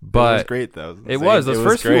 But it was great though. Those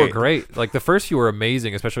first few were great. Like the first few were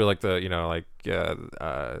amazing, especially like the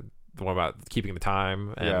the one about keeping the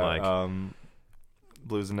time and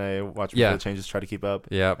Blues and A, watch before the changes, try to keep up.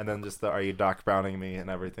 Yeah, and then just the Are You Doc Browning Me and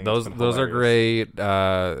everything. Those are great.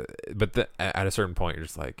 But at a certain point, you're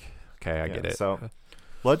just like, okay, I get it. So,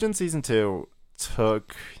 Legends season 2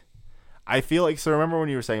 took. I feel like remember when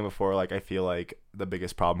you were saying before, like I feel like the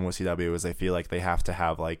biggest problem with CW is I feel like they have to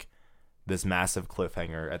have like this massive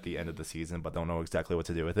cliffhanger at the end of the season, but don't know exactly what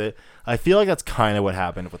to do with it. I feel like that's kind of what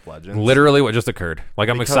happened with Legends. Literally, what just occurred. Like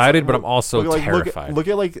I'm excited, but I'm also terrified. Look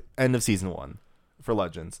at like end of season 1 for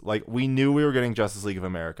Legends. Like we knew we were getting Justice League of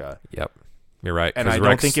America. Yep, you're right. And I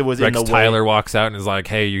don't think it was Rex in the Tyler way... walks out and is like,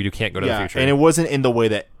 "Hey, you can't go to the future," and it wasn't in the way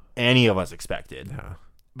that any of us expected. Yeah.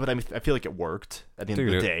 But I mean, I feel like it worked at the end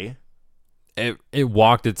of the day. It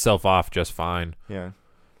walked itself off just fine. Yeah.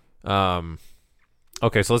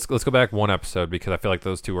 Okay, so let's go back one episode because I feel like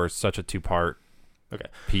those two are such a two-part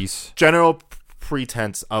piece. General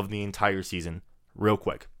pretense of the entire season, real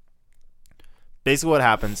quick. basically what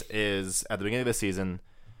happens is at the beginning of the season,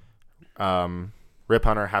 Rip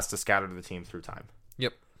Hunter has to scatter the team through time.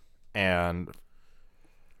 Yep. And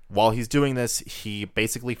while he's doing this, he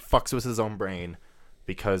basically fucks with his own brain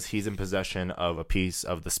because he's in possession of a piece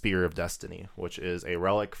of the Spear of Destiny, which is a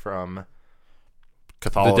relic from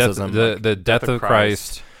Catholicism. The death of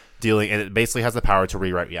Christ. And it basically has the power to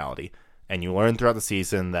rewrite reality. And you learn throughout the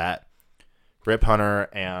season that Rip Hunter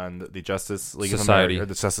and the Justice League Society. of America, or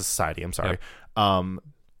the Justice Society, I'm sorry,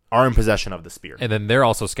 are in possession of the spear. And then they're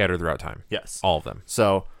also scattered throughout time. Yes. All of them.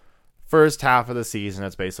 So, first half of the season,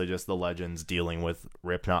 it's basically just the Legends dealing with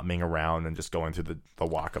Rip not being around and just going through the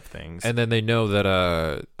walk of things. And then they know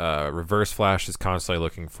that Reverse Flash is constantly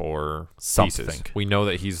looking for Something. pieces. We know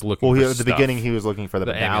that he's looking for at the beginning, he was looking for the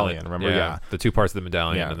medallion, amulet. remember? Yeah. The two parts of the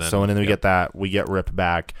medallion. Yeah. And then, so, and then we get that. We get Rip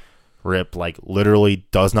back. Rip, like, literally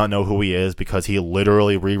does not know who he is because he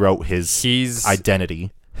literally rewrote his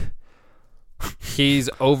identity. He's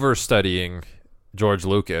overstudying George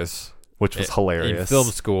Lucas, which was hilarious. In film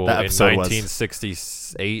school that in episode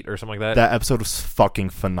 1968 or something like that. That episode was fucking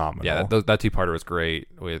phenomenal. Yeah, that two-parter was great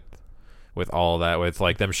with all that, with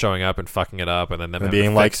like them showing up and fucking it up, and then them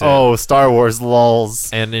being like, "Oh, Star Wars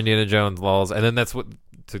lulz," and Indiana Jones lulz, and then that's what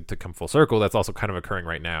to come full circle. That's also kind of occurring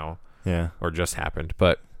right now, or just happened.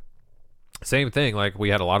 But same thing. Like we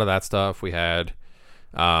had a lot of that stuff. We had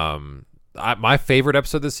my favorite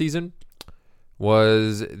episode this season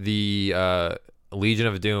was the Legion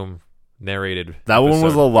of Doom narrated. That episode. one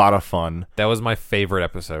was a lot of fun. That was my favorite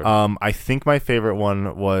episode. I think my favorite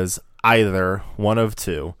one was either one of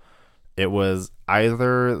two. It was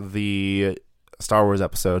either the Star Wars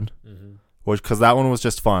episode, which because that one was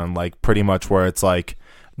just fun, like pretty much where it's like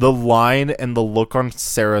the line and the look on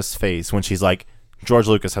Sarah's face when she's like, George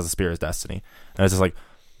Lucas has a Spear of Destiny, and it's just like,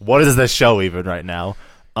 what is this show even right now?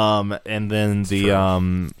 And then the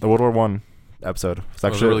World War One episode. It's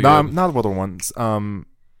actually really not World War One.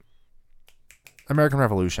 American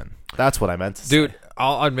Revolution. That's what I meant to say. Dude,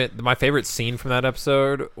 I'll admit my favorite scene from that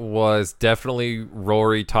episode was definitely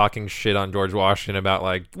Rory talking shit on George Washington about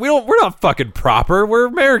like we're not fucking proper. We're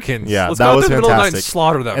Americans. Yeah, let's that go was out there in the middle of the night and fantastic.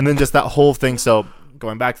 slaughter them. And then just that whole thing. So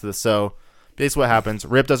going back to this, so basically what happens?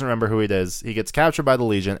 Rip doesn't remember who he is. He gets captured by the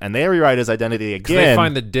Legion, and they rewrite his identity again. They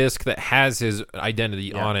find the disc that has his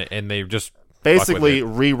identity on it, and they just basically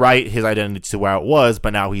rewrite his identity to where it was,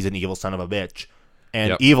 but now he's an evil son of a bitch.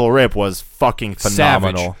 And Evil Rip was fucking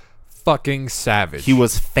phenomenal. Savage. Fucking savage. He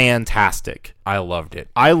was fantastic. I loved it.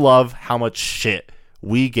 I love how much shit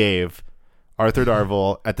we gave Arthur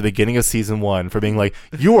Darvill at the beginning of season 1 for being like,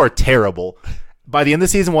 you are terrible. By the end of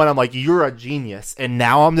season 1, I'm like, you're a genius. And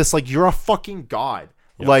now I'm just like, you're a fucking god.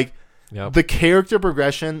 Yep. Like, Yep. the character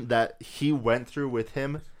progression that he went through with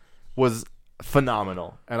him was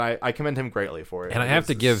phenomenal. And I commend him greatly for it. And I have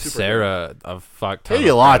to give Sarah a fuck ton Katie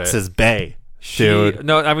of Lotz credit. is bae. Dude.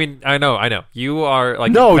 No, I mean, I know. You are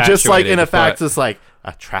like no, just like infatuated, in a fact, but- just like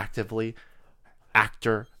attractively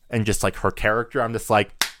actor and just like her character. I'm just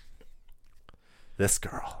like, this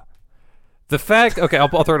girl. The fact, okay,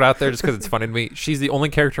 I'll throw it out there just because it's funny to me. She's the only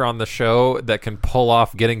character on the show that can pull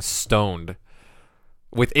off getting stoned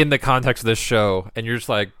within the context of this show, and you're just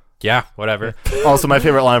like, yeah, whatever. Also, my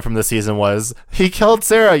favorite line from the season was, he killed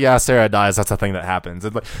Sarah. Yeah, Sarah dies. That's a thing that happens.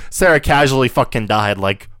 And, like, Sarah casually fucking died,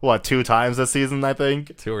 like, what, 2 times this season, I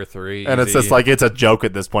think? 2 or 3. And it's just like, it's a joke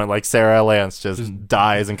at this point. Like, Sarah Lance just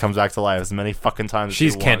dies and comes back to life as many fucking times as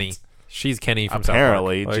she's she Kenny. wants. She's Kenny from South Park.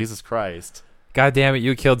 Apparently. Like, Jesus Christ. God damn it,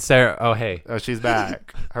 you killed Sarah. Oh, hey. Oh, she's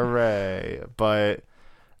back. Hooray. But,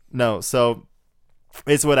 no, so,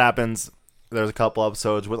 it's what happens. There's a couple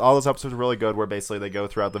episodes with all those episodes are really good where basically they go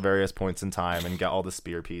throughout the various points in time and get all the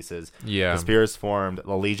spear pieces. Yeah. The spear is formed.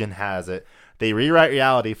 The Legion has it. They rewrite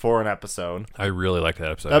reality for an episode. I really liked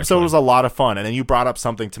that episode. The episode was a lot of fun. And then you brought up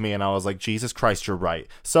something to me and I was like, Jesus Christ, you're right.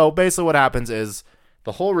 So basically what happens is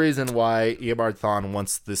the whole reason why Eobard Thawne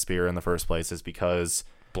wants the spear in the first place is because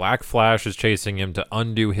Black Flash is chasing him to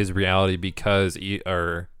undo his reality because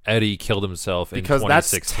Eddie killed himself in 2016.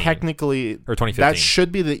 That's technically, or 2015. That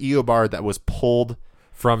should be the Eobard that was pulled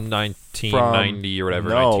from 1990 or whatever.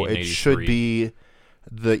 No, it should be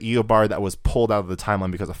the Eobard that was pulled out of the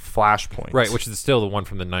timeline because of Flashpoint. Right, which is still the one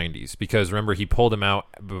from the 90s. Because remember, he pulled him out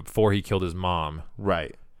before he killed his mom.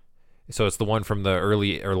 Right. So it's the one from the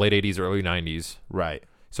early or late 80s or early 90s. Right.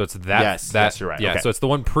 So it's that. Yes, you're right. Yeah, okay. so it's the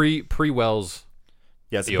one pre-Wells.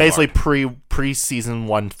 Yes, Eobard. basically pre season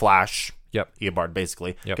 1 Flash. Yep. Eobard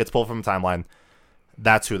basically Yep. gets pulled from the timeline.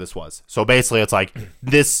 That's who this was. So basically, it's like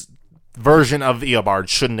this version of Eobard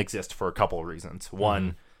shouldn't exist for a couple of reasons.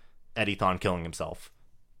 One, Eddie Thawne killing himself,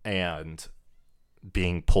 and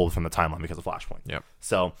being pulled from the timeline because of Flashpoint. Yep.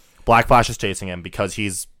 So Black Flash is chasing him because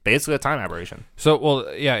he's basically a time aberration. So,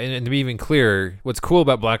 well, yeah, and to be even clear, what's cool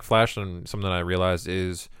about Black Flash and something that I realized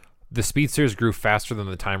is the speedsters grew faster than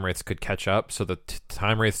the time wraiths could catch up. So the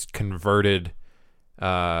time wraiths converted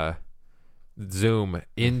Zoom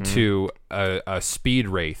into a speed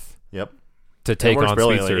wraith. Yep. To take on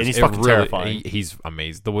speedsters, and he's fucking terrifying. He's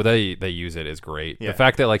amazing. The way they use it is great. Yeah. The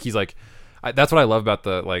fact that like he's like, that's what I love about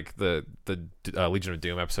the Legion of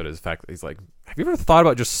Doom episode is the fact that he's like, have you ever thought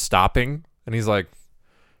about just stopping? And he's like,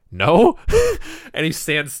 no. And he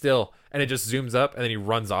stands still, and it just zooms up, and then he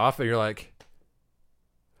runs off, and you're like,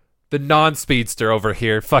 the non-speedster over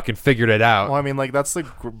here fucking figured it out. Well, I mean, like that's the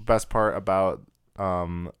best part about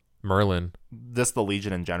Merlin, the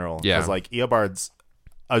Legion in general. Yeah, because like Eobard's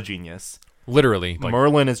a genius. Literally, like,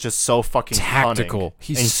 Merlin is just so fucking tactical. cunning.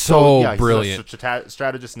 He's so brilliant. brilliant. He's a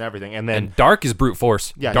strategist and everything. And then Dark is brute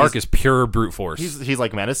force. Yeah, Dark is pure brute force. He's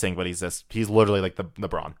like menacing, but he's literally like the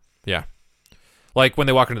Brawn. Yeah. Like when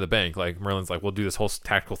they walk into the bank, like Merlin's like, we'll do this whole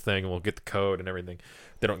tactical thing and we'll get the code and everything.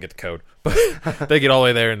 They don't get the code, but they get all the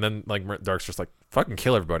way there, and then like Dark's just like, fucking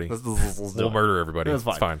kill everybody. We'll murder everybody. It's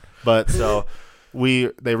fine. But so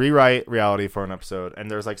they rewrite reality for an episode,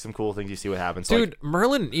 and there's like some cool things you see what happens. Dude, like,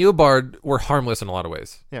 Merlin and Eobard were harmless in a lot of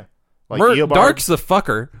ways. Yeah. Like Eobard, Dark's the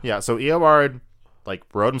fucker. Yeah, so Eobard like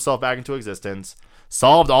wrote himself back into existence,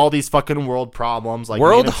 solved all these fucking world problems, like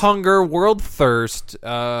world hunger, world thirst,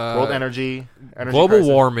 world energy global crisis.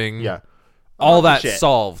 Warming. Yeah. All that shit.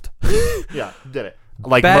 solved. Yeah, did it.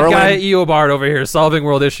 Like bad Merlin, guy Eobard over here solving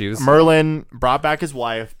world issues. Merlin brought back his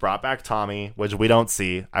wife, brought back Tommy, which we don't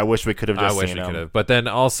see. I wish we could have just seen him. But then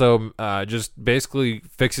also just basically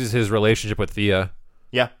fixes his relationship with Thea.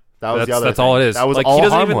 Yeah. That's all it is. That was like all he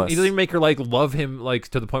doesn't harmless. even make her like love him like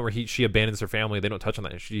to the point where she abandons her family. They don't touch on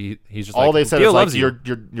that. He's just all like, they said Thea is like loves you.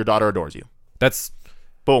 your daughter adores you. That's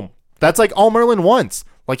boom. That's like all Merlin wants.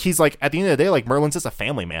 Like he's like at the end of the day, like Merlin's just a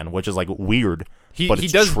family man, which is like weird. He but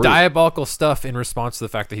does true. diabolical stuff in response to the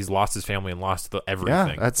fact that he's lost his family and lost everything.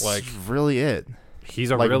 Yeah, that's like really it.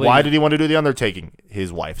 He's a like really why did he want to do the undertaking?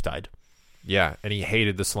 His wife died. Yeah, and he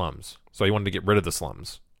hated the slums, so he wanted to get rid of the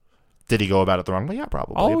slums. Did he go about it the wrong way? Yeah,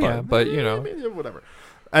 probably. Oh, but you know, whatever.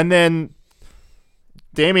 And then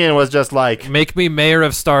Damian was just like, make me mayor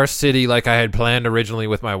of Star City like I had planned originally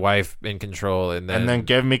with my wife in control, and then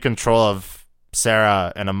give me control of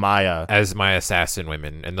Sarah and Amaya as my assassin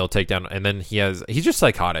women, and they'll take down. And then he's just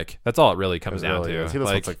psychotic. That's all it really comes down to. He just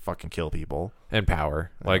wants to like fucking kill people and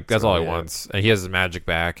power. Like that's all he wants, and he has his magic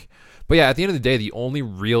back. But yeah, at the end of the day, the only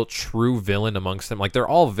real true villain amongst them, like they're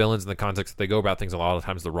all villains in the context that they go about things a lot of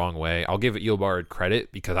times the wrong way. I'll give Eobard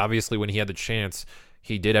credit because obviously when he had the chance,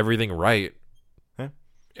 he did everything right.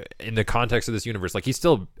 In the context of this universe, like he's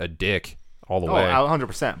still a dick all the way.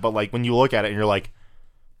 100%. But like when you look at it and you're like,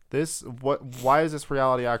 why is this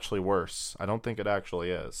reality actually worse? I don't think it actually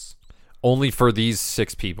is. Only for these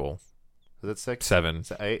 6 people. Is it 6? 7.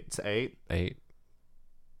 It's 8. It's 8. 8.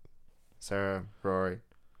 Sarah, Rory,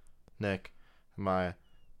 Nick, Maya,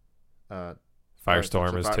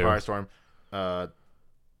 Firestorm is 2. Firestorm,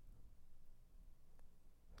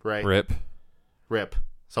 Ray, Rip.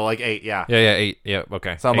 So like 8, yeah. Yeah, 8. Yeah,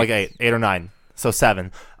 okay. So I'm like 8 or 9. So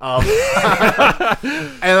 7. And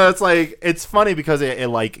it's like it's funny because it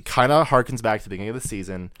like kind of harkens back to the beginning of the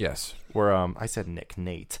season. Yes. Where I said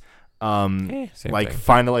Nate. Same like thing.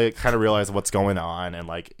 finally kind of realize what's going on, and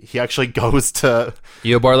like he actually goes to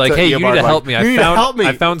Eobard like, hey, you need to help me.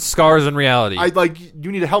 I found scars in reality.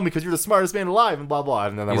 You need to help me because you're the smartest man alive, and blah blah.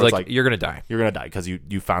 And then he's like, you're gonna die. You're gonna die because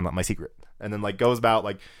you found out my secret. And then like goes about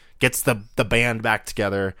like gets the band back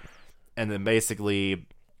together, and then basically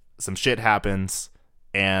some shit happens,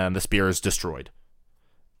 and the spear is destroyed.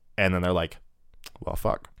 And then they're like, well,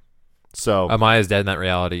 fuck. So Amaya's dead in that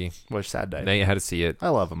reality. Which sad day. Now you had to see it. I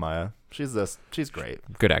love Amaya. She's great.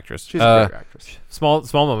 Good actress. She's a great actress. Small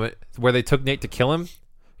moment where they took Nate to kill him.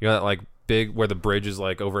 You know that like big where the bridge is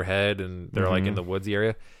like overhead and they're like in the woodsy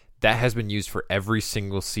area. That has been used for every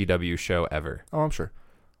single CW show ever. Oh, I'm sure.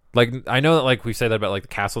 Like I know that like we say that about like the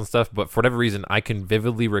castle and stuff, but for whatever reason, I can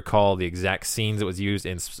vividly recall the exact scenes that was used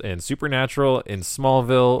in Supernatural, in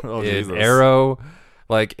Smallville, in Jesus. Arrow.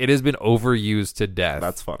 Like it has been overused to death.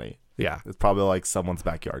 That's funny. Yeah, it's probably like someone's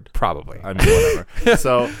backyard. Probably. I mean, whatever.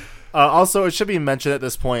 So, also, it should be mentioned at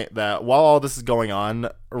this point that while all this is going on,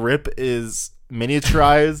 Rip is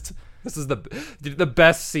miniaturized. This is the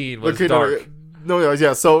best scene was Dark. No,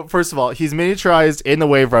 yeah. So, first of all, he's miniaturized in the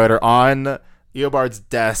Wave Rider on Eobard's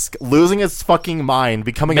desk, losing his fucking mind,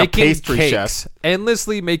 becoming a pastry chef.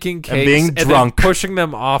 Endlessly making cakes. And being drunk. And then pushing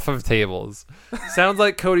them off of tables. Sounds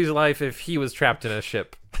like Cody's life if he was trapped in a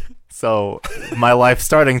ship. So, my life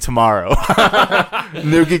starting tomorrow.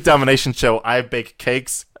 New Geek Domination show. I bake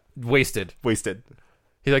cakes. Wasted.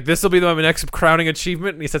 He's like, this will be my next crowning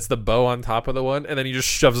achievement, and he sets the bow on top of the one, and then he just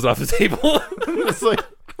shoves it off the table. It's like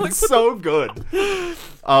it's so good.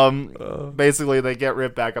 Basically, they get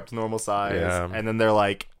ripped back up to normal size, and then they're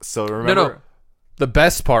like, so remember. No. The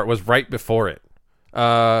best part was right before it.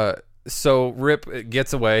 So Rip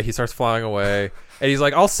gets away. He starts flying away, and he's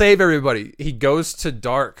like, I'll save everybody. He goes to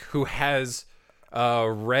Dark, who has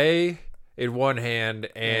Ray in one hand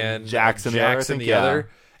and Jackson in the other.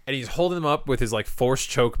 And he's holding them up with his like force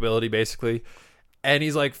choke ability, basically. And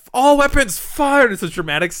he's like, all weapons fired. It's a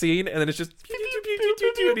dramatic scene, and then it's just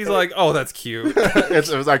and he's like, oh, that's cute. It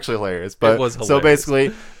was actually hilarious. But it was hilarious. So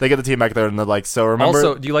basically, they get the team back there, and they're like, so remember.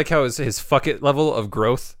 Also, do you like how his fuck it level of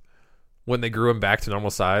growth when they grew him back to normal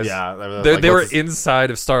size? Yeah, they were inside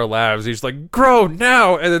of Star Labs. He's like, grow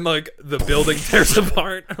now, and then like the building tears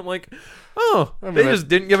apart. I'm like, oh, they just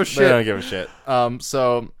didn't give a shit. They don't give a shit.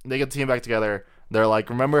 So they get the team back together. They're like,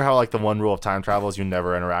 remember how like the one rule of time travel is you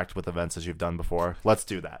never interact with events as you've done before? Let's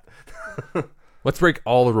do that. Let's break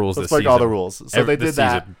all the rules. Let's break all the rules. So they did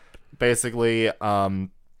that. Basically,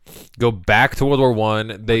 go back to World War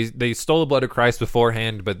One. They stole the blood of Christ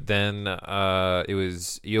beforehand, but then it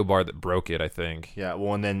was Eobard that broke it, I think. Yeah.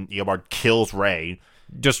 Well, and then Eobard kills Ray.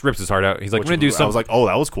 Just rips his heart out. He's like, I'm gonna do something. I was like, oh,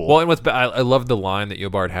 that was cool. Well, and I love the line that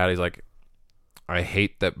Eobard had. He's like, I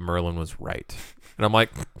hate that Merlin was right, and I'm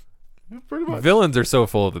like. Pretty much. Villains are so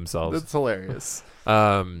full of themselves. It's hilarious.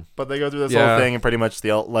 But they go through this whole thing, and pretty much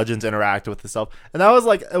the legends interact with itself. And that was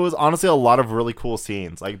like, it was honestly a lot of really cool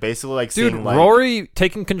scenes. Like basically, like seeing like Rory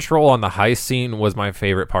taking control on the heist scene was my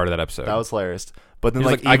favorite part of that episode. That was hilarious. But then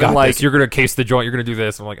like even I got like this. You're gonna case the joint. You're gonna do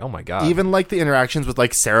this. I'm like, oh my god. Even like the interactions with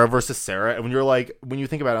like Sarah versus Sarah, and when you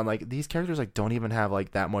think about it, I'm like, these characters like don't even have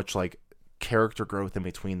like that much like character growth in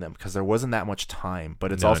between them because there wasn't that much time,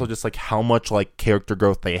 but it's also just like how much like character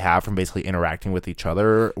growth they have from basically interacting with each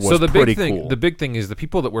other was pretty cool. The big thing is the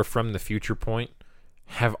people that were from the future point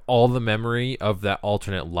have all the memory of that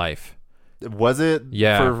alternate life. Was it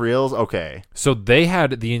for reals? Okay. So they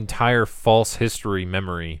had the entire false history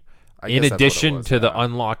memory in addition to the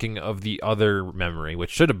unlocking of the other memory, which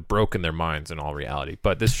should have broken their minds in all reality.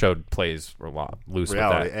 But this show plays a lot loose with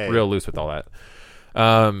that. Real loose with all that.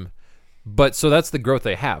 But so that's the growth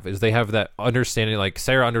they have, is they have that understanding. Like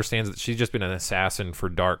Sarah understands that she's just been an assassin for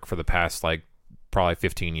Dark for the past like probably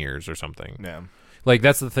 15 years or something. Yeah. Like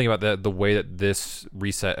that's the thing about the way that this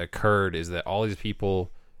reset occurred is that all these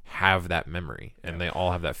people have that memory and they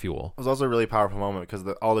all have that fuel. It was also a really powerful moment because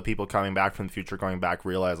all the people coming back from the future going back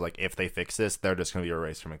realize like if they fix this, they're just going to be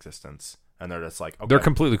erased from existence. And they're just like, okay. They're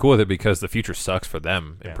completely cool with it because the future sucks for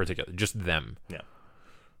them in particular. Just them. Yeah.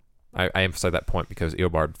 I emphasize that point because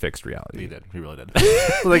Eobard fixed reality. He did. He really did.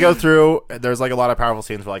 So they go through. There's like a lot of powerful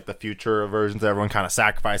scenes where like the future versions of everyone kind of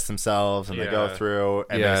sacrifice themselves, and they go through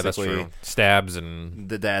and basically stabs and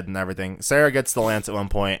the dead and everything. Sarah gets the lance at one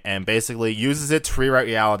point and basically uses it to rewrite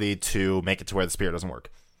reality to make it to where the spear doesn't work.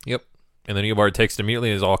 Yep. And then Eobard takes it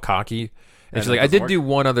immediately and is all cocky. And she's like, I did do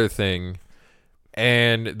one other thing.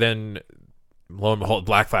 And then lo and behold,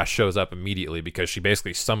 Black Flash shows up immediately because she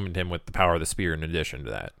basically summoned him with the power of the spear in addition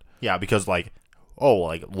to that. Yeah, because like,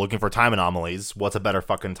 looking for time anomalies. What's a better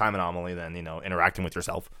fucking time anomaly than, interacting with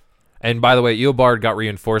yourself? And by the way, Eobard got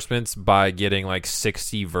reinforcements by getting like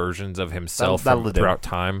 60 versions of himself throughout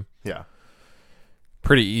time. Yeah.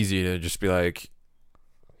 Pretty easy to just be like,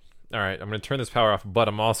 all right, I'm going to turn this power off, but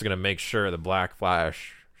I'm also going to make sure the Black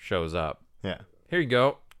Flash shows up. Yeah. Here you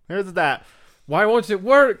go. Here's that. Why won't it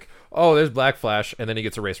work? Oh, there's Black Flash, and then he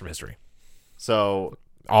gets erased from history. So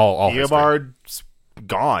all Eobard's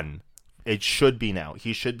gone. It should be now.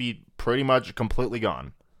 He should be pretty much completely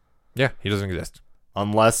gone. Yeah, he doesn't exist.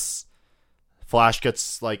 Unless Flash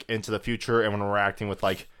gets like into the future and when we're acting with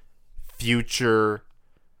like future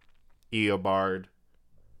Eobard,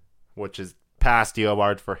 which is past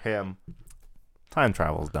Eobard for him. Time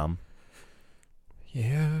travel's dumb.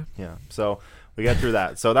 Yeah. Yeah. So we get through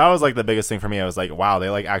that. So that was like the biggest thing for me. I was like, wow, they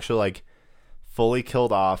like actually like fully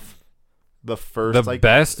killed off the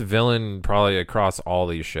best villain probably across all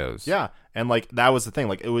these shows. Yeah. And like that was the thing.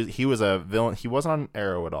 Like he was a villain. He wasn't on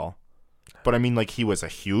Arrow at all. But I mean like he was a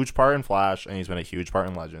huge part in Flash and he's been a huge part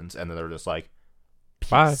in Legends. And then they were just like,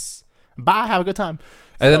 peace. Bye. Have a good time.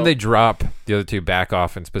 And then they drop the other two back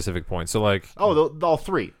off in specific points. So like all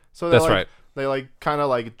three. So that's right. They like kind of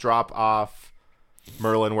like drop off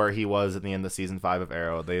Merlin where he was at the end of season 5 of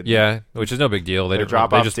Arrow. Which is no big deal. They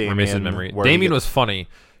drop off just Damian, remiss his memory. Damian was funny.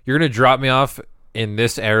 You're gonna drop me off in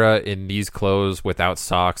this era, in these clothes, without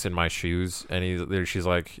socks in my shoes, and she's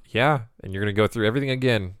like, yeah, and you're gonna go through everything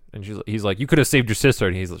again, and he's like, you could have saved your sister,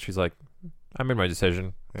 and she's like, I made my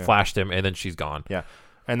decision, flashed him, and then she's gone. Yeah.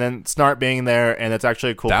 And then Snart being there, and it's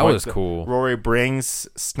actually a cool That point. was cool. Rory brings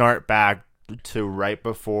Snart back to right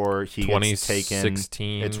before he gets taken.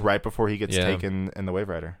 2016. It's right before he gets taken in the Wave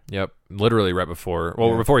Rider. Yep. Literally right before.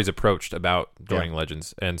 Well, before he's approached about joining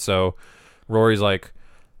Legends. And so Rory's like,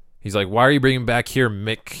 he's like, why are you bringing back here,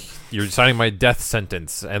 Mick? You're signing my death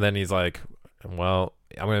sentence. And then he's like, well,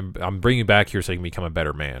 I'm bringing you back here so you can become a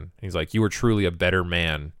better man. He's like, you were truly a better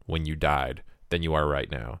man when you died than you are right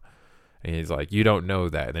now. And he's like, you don't know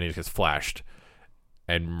that. And then he just gets flashed.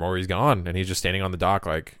 And Rory's gone. And he's just standing on the dock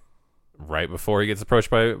like right before he gets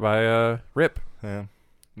approached by Rip. Yeah.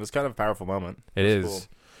 It was kind of a powerful moment. It is. Cool.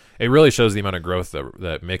 It really shows the amount of growth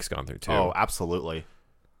that Mick's gone through, too. Oh, absolutely.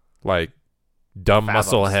 Like, dumb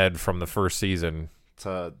musclehead from the first season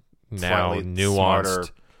to now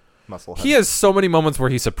nuanced. Musclehead. He has so many moments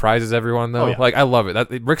where he surprises everyone, though. Oh, yeah. Like, I love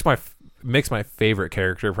it. Mick's my favorite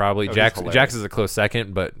character, probably. Jax is a close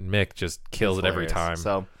second, but Mick just kills it every time.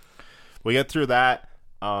 So we get through that,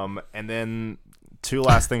 and then 2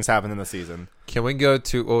 last things happen in the season. Can we go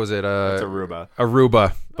to, what was it? It's Aruba.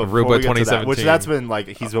 Aruba 2017. Which that's been like,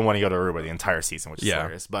 he's been wanting to go to Aruba the entire season, which is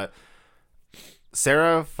hilarious. But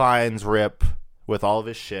Sarah finds Rip with all of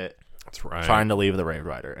his shit. That's right. Trying to leave the Wave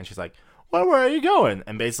Rider, and she's like, well, where are you going?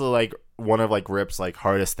 And basically, like, one of like Rip's like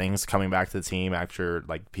hardest things coming back to the team after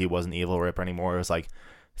like he wasn't evil Rip anymore was like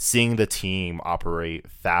seeing the team operate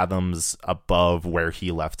fathoms above where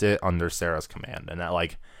he left it under Sarah's command, and that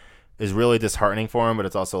like is really disheartening for him, but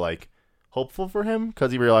it's also like hopeful for him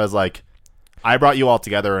because he realized like I brought you all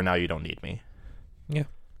together and now you don't need me. Yeah.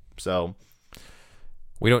 So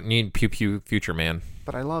we don't need Pew Pew Future Man.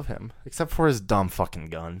 But I love him except for his dumb fucking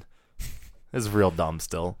gun. It's real dumb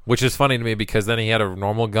still. Which is funny to me because then he had a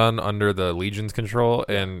normal gun under the Legion's control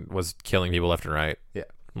and was killing people left and right. Yeah.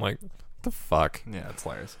 I'm like, what the fuck? Yeah, it's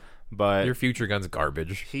hilarious. But your future gun's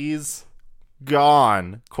garbage. He's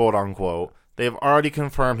gone, quote unquote. They've already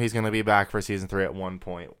confirmed he's going to be back for season 3 at one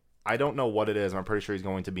point. I don't know what it is. I'm pretty sure he's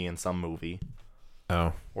going to be in some movie.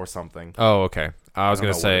 Oh. Or something. Oh, okay. I was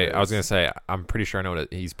gonna say I'm pretty sure I know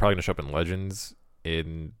what he's probably gonna show up in Legends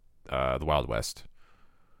in the Wild West.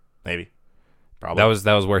 Maybe. Probably.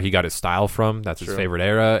 That was where he got his style from. That's his favorite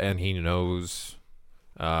era, and he knows.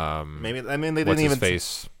 Maybe they didn't what's even his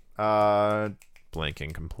face.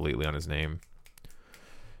 Blanking completely on his name.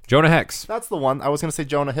 Jonah Hex. That's the one. I was going to say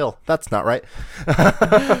Jonah Hill. That's not right.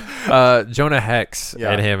 Jonah Hex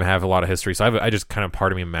and him have a lot of history, so I just kind of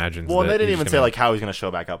part of me imagines. Well, and they didn't even say like how he's going to show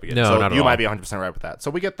back up again. No, so not at you all. might be 100% right with that. So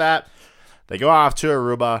we get that. They go off to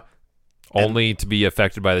Aruba. Only to be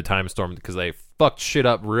affected by the time storm because they fucked shit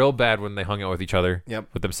up real bad when they hung out with each other. Yep.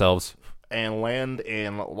 With themselves. And land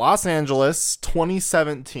in Los Angeles,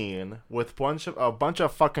 2017, with a bunch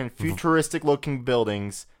of fucking futuristic looking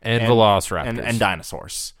buildings and velociraptors and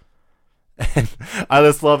dinosaurs. And I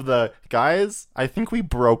just love the guys. I think we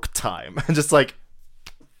broke time. And just like,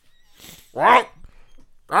 what?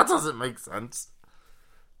 That doesn't make sense.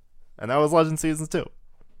 And that was Legend Season 2.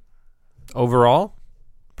 Overall,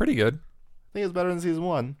 pretty good. I think it's better than Season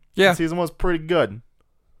 1. Yeah. Season 1 was pretty good.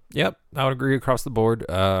 Yep, I would agree across the board.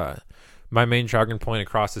 My main talking point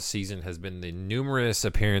across the season has been the numerous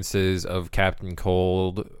appearances of Captain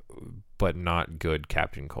Cold, but not good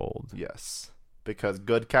Captain Cold. Yes. Because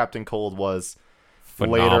good Captain Cold was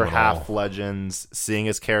phenomenal. Later half Legends, seeing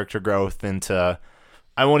his character growth into,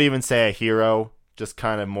 I won't even say a hero, just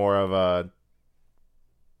kind of more of a,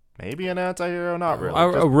 maybe an anti-hero, not really.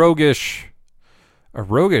 A roguish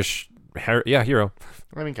hero.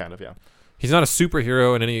 I mean, kind of, yeah. He's not a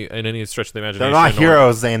superhero in any stretch of the imagination. They're not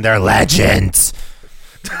heroes, Zane. They're legends.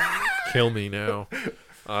 Kill me now.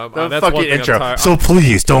 That's fucking intro. So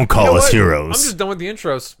please don't call us heroes. I'm just done with the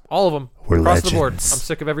intros. All of them. We're across legends. the board. I'm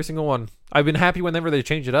sick of every single one. I've been happy whenever they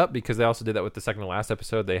change it up because they also did that with the second to last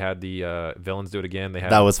episode. They had the villains do it again.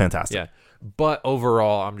 That was fantastic. Yeah. But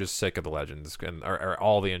overall, I'm just sick of the legends and or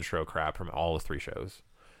all the intro crap from all the 3 shows.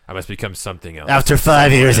 I must become something else. After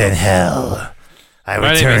 5 years in hell, I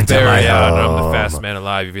return to my home. I'm the fastest man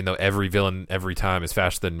alive, even though every villain every time is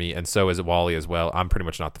faster than me, and so is Wally as well. I'm pretty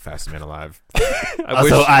much not the fastest man alive.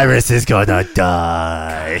 Iris is gonna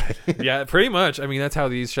die. Yeah, pretty much. I mean, that's how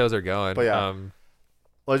these shows are going. But yeah,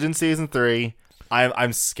 Legend Season 3,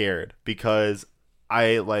 I'm scared because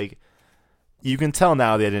you can tell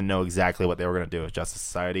now they didn't know exactly what they were gonna do with Justice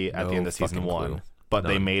Society at the end of Season 1, but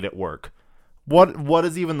they made it work. What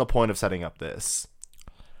is even the point of setting up this?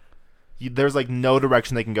 There's like no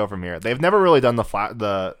direction they can go from here. They've never really done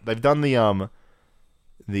they've done the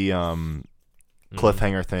the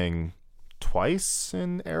cliffhanger thing twice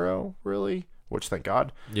in Arrow, really, which thank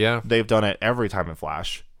God. Yeah. They've done it every time in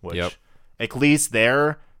Flash, which Yep. at least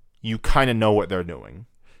there you kind of know what they're doing.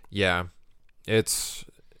 Yeah. It's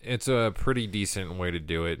a pretty decent way to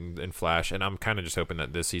do it in Flash, and I'm kind of just hoping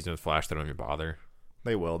that this season of Flash they don't even bother.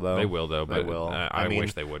 They will, though. They will, though. They But will. I mean,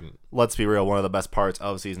 wish they wouldn't. Let's be real. One of the best parts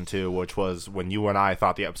of season 2, which was when you and I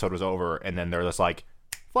thought the episode was over, and then they're just like,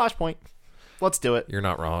 Flashpoint. Let's do it. You're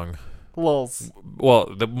not wrong. Lulz.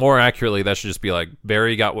 Well, the more accurately, that should just be like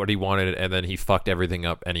Barry got what he wanted, and then he fucked everything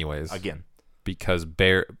up anyways. Again. Because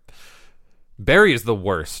Barry is the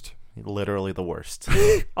worst. Literally the worst.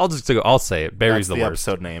 I'll say it. Barry's That's the the worst.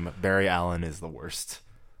 episode name. Barry Allen is the worst.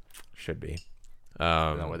 Should be.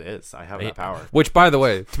 No, it is. I have that power. Which, by the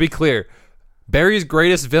way, to be clear, Barry's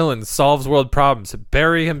greatest villain solves world problems.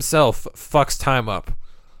 Barry himself fucks time up.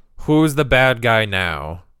 Who's the bad guy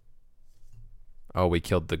now? Oh, we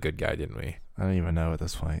killed the good guy, didn't we? I don't even know at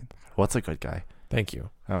this point. What's a good guy? Thank you.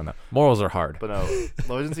 I don't know. Morals are hard. But no,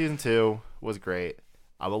 Logan season 2 was great.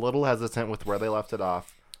 I'm a little hesitant with where they left it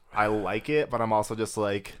off. I like it, but I'm also just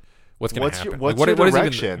like, What's going to happen? What's Like, your what is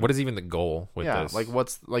direction? what is even the goal with this?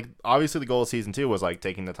 like obviously the goal of season 2 was like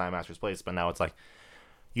taking the Time Master's place, but now it's like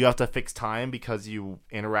you have to fix time because you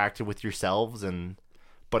interacted with yourselves,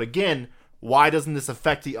 but again, why doesn't this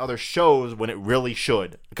affect the other shows when it really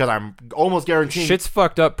should? Because I'm almost guaranteeing Shit's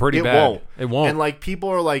fucked up pretty it bad. won't. It won't. And like people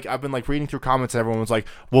are like, I've been like reading through comments, and everyone was like,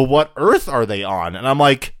 "Well, what Earth are they on?" And I'm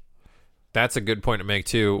like, That's a good point to make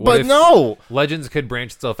too. What "But if no, Legends could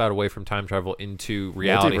branch itself out away from time travel into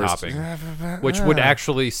reality Multiverse. hopping, which would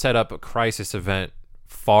actually set up a crisis event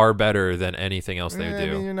far better than anything else they I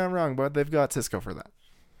do. mean, you're not wrong, but they've got Cisco for that.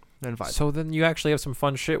 And fine. So then you actually have some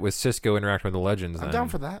fun shit with Cisco interacting with the Legends. I'm then. down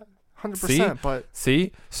for that, 100%. See? But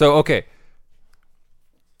See? So, okay.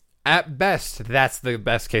 At best, that's the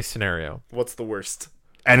best case scenario. what's the worst?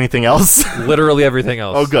 Anything else? Literally everything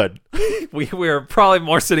else. Oh, good. We're probably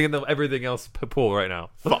more sitting in the everything else pool right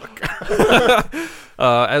now. Fuck.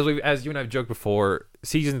 As you and I've joked before,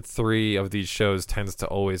 season 3 of these shows tends to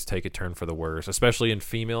always take a turn for the worse, especially in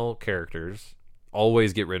female characters.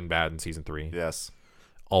 Always get written bad in season 3. Yes.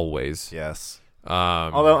 Always. Yes. Um,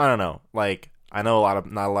 Although I don't know, like I know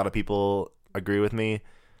not a lot of people agree with me.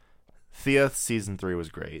 Thea season 3 was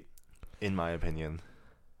great, in my opinion.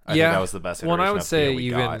 I think that was the best. Well, and I would say we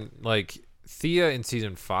even got. like Thea in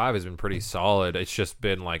season 5 has been pretty solid. It's just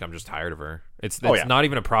been like I'm just tired of her. It's Oh, yeah. not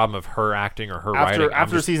even a problem of her acting or her writing.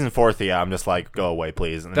 After season 4, Thea, I'm just like, go away,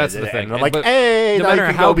 please. And That's then the thing. And I'm like, But hey, no now you matter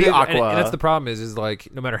can how go be good, Aqua. and that's the problem is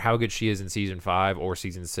like no matter how good she is in season 5 or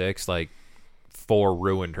season 6, like 4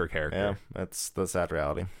 ruined her character. Yeah, that's the sad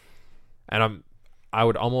reality. And I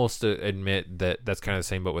would almost admit that that's kind of the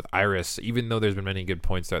same, but with Iris, even though there's been many good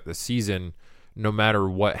points throughout the season, no matter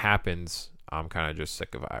what happens, I'm kind of just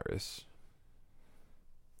sick of Iris.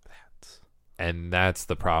 And that's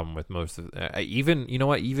the problem with most of even you know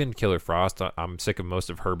what, even Killer Frost, I'm sick of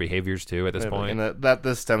most of her behaviors too at this point. And that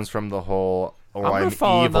this stems from the whole I'm gonna I'm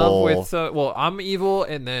fall evil. in love with I'm evil,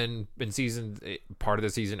 and then in part of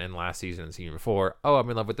the season and last season and season before, I'm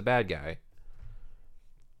in love with the bad guy.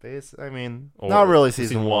 I mean, Or not really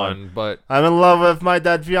season 1, but I'm in love with my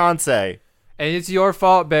dead fiance. and it's your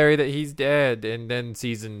fault, Barry, that he's dead. And then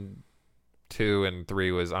season 2 and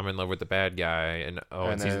 3 was I'm in love with the bad guy, and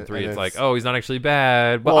in season 3 it's like he's not actually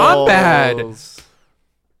bad, but I'm bad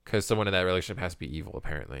because someone in that relationship has to be evil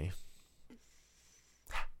apparently.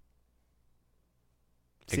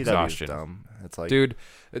 Exhaustion. Dumb. It's like, Dude,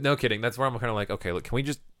 no kidding. That's where I'm kind of like, okay, look, can we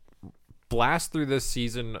just blast through this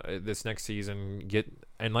season, this next season,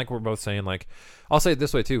 and like we're both saying, like, I'll say it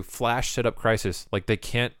this way too, Flash set up Crisis. Like they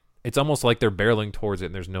can't, it's almost like they're barreling towards it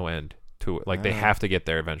and there's no end to it. Like they have to get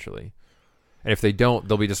there eventually. And if they don't,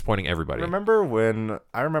 they'll be disappointing everybody. I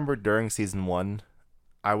remember during season 1,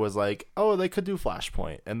 I was like, oh, they could do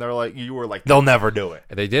Flashpoint. And you were like, they'll never do it.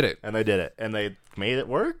 And they did it. And they did it. And they made it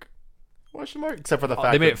work? Question mark? Except for the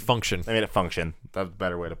fact They made that it function. They made it function. That's a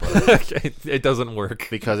better way to put it. It doesn't work.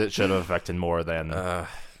 Because it should have affected more than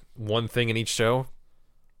One thing in each show.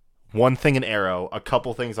 one thing in Arrow, a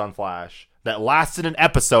couple things on Flash that lasted an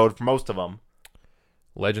episode for most of them.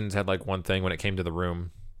 Legends had like one thing when it came to the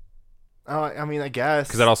room. Oh, I mean, I guess.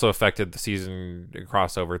 Because that also affected the season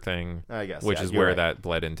crossover thing. I guess. Which is where that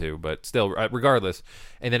bled into. But still, regardless.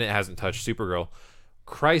 And then it hasn't touched Supergirl.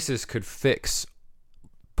 Crisis could fix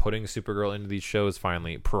putting Supergirl into these shows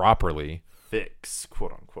finally, properly. Fix,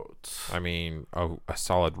 quote unquote. I mean, a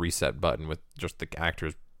solid reset button with just the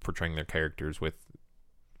actors portraying their characters with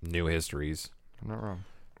new histories. I'm not wrong.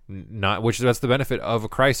 That's the benefit of a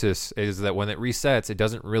Crisis, is that when it resets, it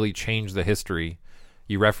doesn't really change the history.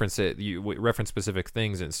 You reference it, you reference specific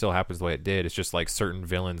things, and it still happens the way it did. It's just like certain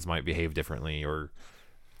villains might behave differently, or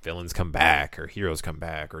villains come back, or heroes come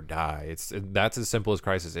back, or die. That's as simple as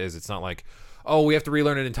Crisis is. It's not like, oh, we have to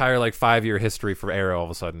relearn an entire like 5-year history for Arrow all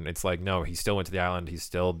of a sudden. It's like, no, he still went to the island. He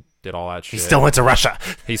still did all that shit. He still went to Russia.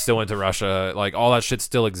 He still went to Russia. Like, all that shit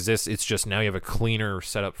still exists. It's just now you have a cleaner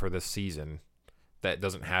setup for this season that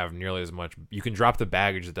doesn't have nearly as much. You can drop the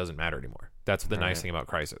baggage. It doesn't matter anymore. That's the nice thing about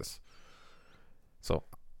Crisis. So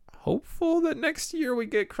hopeful that next year we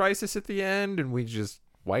get Crisis at the end and we just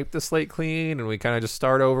wipe the slate clean and we kind of just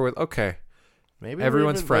start over with, okay, maybe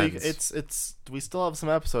everyone's friends. Like, it's we still have some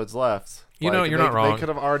episodes left. You know, you're not wrong. They could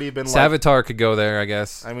have already been. Savitar could go there, I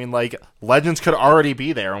guess. I mean, like, Legends could already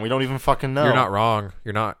be there, and we don't even fucking know. You're not wrong.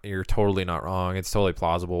 You're totally not wrong. It's totally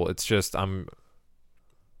plausible. It's just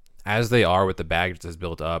as they are with the baggage that's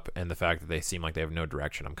built up and the fact that they seem like they have no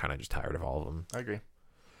direction. I'm kind of just tired of all of them. I agree.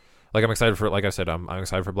 Like, I'm excited for, like I said, I'm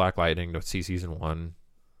excited for Black Lightning to see season 1,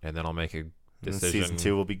 and then I'll make a decision. Season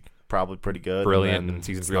 2 will be probably pretty good. Brilliant, and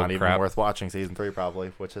season 3 will be crap. Not even worth watching season 3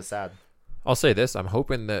 probably, which is sad. I'll say this: I'm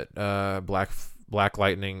hoping that Black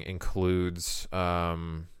Lightning includes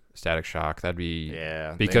Static Shock. That'd be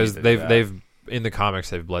because they've in the comics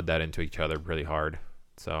they've bled that into each other pretty hard.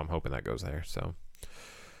 So I'm hoping that goes there. So,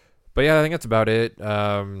 but yeah, I think that's about it.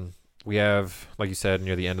 We have, like you said,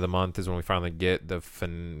 near the end of the month is when we finally get the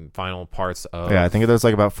final parts of. Yeah, I think there's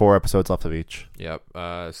like about 4 episodes left of each. Yep.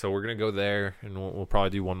 So we're gonna go there, and we'll probably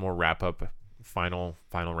do one more wrap up. Final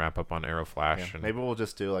wrap up on Arrow Flash. Yeah, and maybe we'll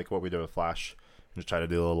just do like what we do with Flash and just try to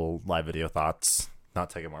do a little live video thoughts, not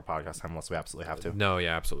taking more podcast time unless we absolutely have to. No,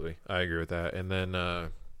 yeah, absolutely. I agree with that. And then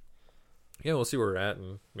we'll see where we're at,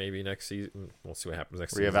 and maybe next season we'll see what happens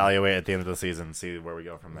next season. Reevaluate at the end of the season, see where we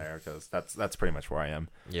go from there, because that's pretty much where I am.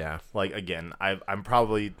 Yeah. Like, again, I'm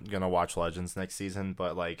probably gonna watch Legends next season,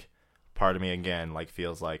 but like part of me again like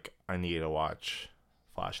feels like I need to watch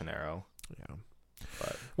Flash and Arrow. Yeah.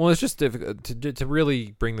 But. Well, it's just difficult to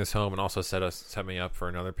really bring this home and also set me up for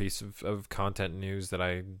another piece of content news that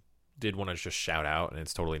I did want to just shout out, and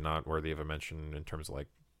it's totally not worthy of a mention in terms of like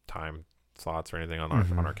time slots or anything on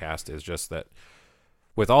our cast. Is just that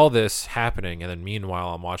with all this happening, and then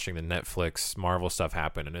meanwhile I'm watching the Netflix Marvel stuff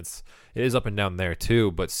happen, and it is up and down there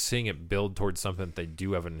too, but seeing it build towards something that they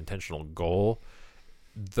do have an intentional goal,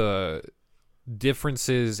 the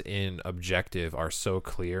differences in objective are so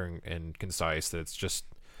clear and concise that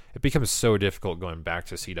it becomes so difficult going back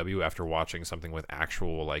to CW after watching something with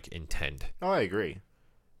actual like intent. Oh, I agree.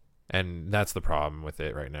 And that's the problem with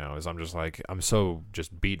it right now is I'm so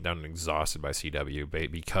just beaten down and exhausted by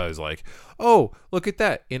CW because like, oh, look at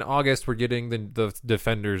that. In August, we're getting the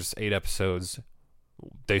Defenders 8 episodes.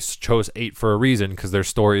 They chose 8 for a reason because their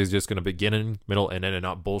story is just going to begin in, middle, and end and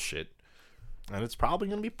not bullshit. And it's probably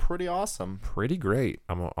going to be pretty awesome. Pretty great.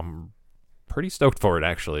 I'm pretty stoked for it,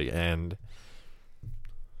 actually. And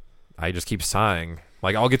I just keep sighing.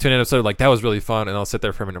 Like, I'll get to an episode like, that was really fun. And I'll sit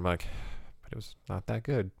there for a minute. I'm like, but it was not that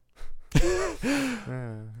good.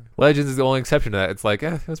 Legends is the only exception to that. It's like,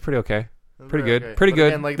 it was pretty okay. Pretty good. Okay. Pretty but good.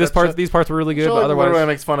 Again, like, these parts were really good, but like otherwise literally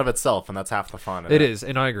makes fun of itself, and that's half the fun. It is,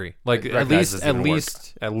 and I agree. Like at least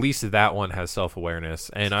that one has self-awareness,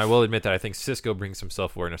 and I will admit that I think Cisco brings some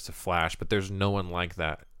self-awareness to Flash, but there's no one like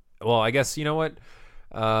that. Well, I guess you know what?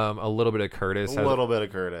 A little bit of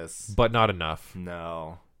Curtis, but not enough.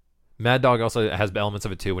 No, Mad Dog also has elements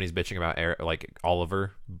of it too when he's bitching about like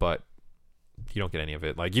Oliver, but you don't get any of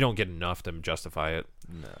it. Like you don't get enough to justify it.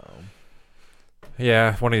 No.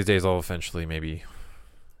 Yeah, one of these days I'll eventually maybe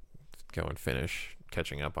go and finish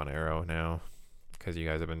catching up on Arrow now, because you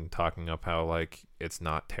guys have been talking up how like it's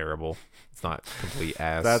not terrible, it's not complete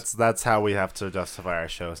ass. That's how we have to justify our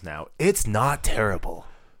shows now. It's not terrible.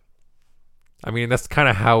 I mean, that's kind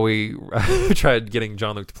of how we tried getting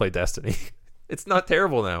John Luke to play Destiny. It's not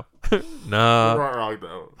terrible now. Nah. You're not wrong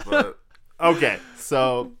though. But okay,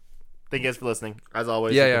 so. Thank you guys for listening. As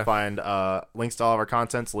always, you can find links to all of our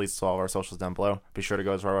contents, links to all of our socials down below. Be sure to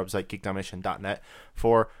go to our website, geekdomination.net,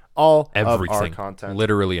 for all of our content.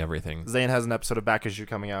 Literally everything. Zane has an episode of Back Issue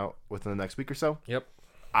coming out within the next week or so. Yep.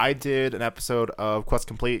 I did an episode of Quest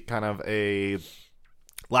Complete, kind of a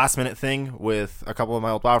last-minute thing with a couple of my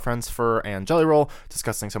old WoW friends, Fur and Jelly Roll,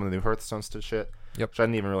 discussing some of the new Hearthstone shit. Yep. Which I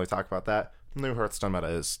didn't even really talk about that. The new Hearthstone meta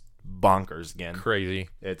is bonkers again. Crazy.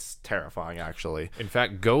 It's terrifying, actually. In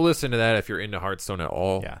fact, go listen to that if you're into Hearthstone at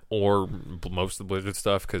all, or most of the Blizzard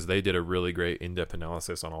stuff, because they did a really great in-depth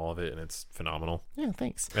analysis on all of it, and it's phenomenal. Yeah,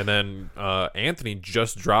 thanks. And then Anthony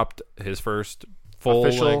just dropped his first full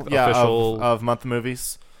official of month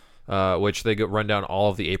movies. which they run down all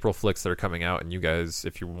of the April flicks that are coming out, and you guys,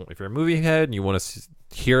 if you're a movie head and you want to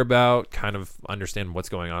hear about, kind of understand what's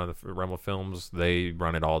going on in the realm of films, they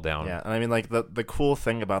run it all down. Yeah, and I mean, like, the cool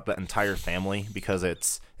thing about the entire family, because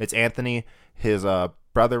it's Anthony, his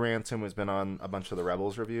brother Ransom, who's been on a bunch of the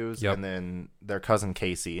Rebels reviews, Yep. and then their cousin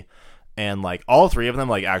Casey, and like all three of them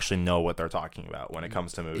like actually know what they're talking about when it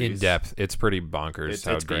comes to movies. In depth. It's pretty bonkers.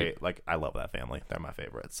 It's great. Like, I love that family. They're my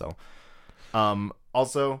favorites. So,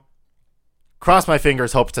 also, cross my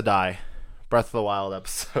fingers, hope to die. Breath of the Wild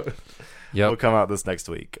episode. Yep. Will come out this next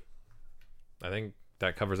week. I think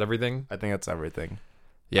that covers everything. I think that's everything.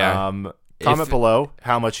 Yeah. Comment below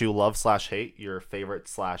how much you love / hate your favorite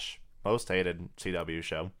 / most hated CW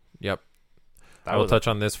show. Yep. I will touch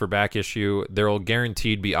on this for back issue. There will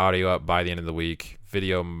guaranteed be audio up by the end of the week.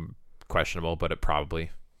 Video questionable, but it probably.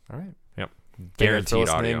 All right. Yep. Thank you for Guaranteed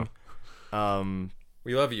audio. listening.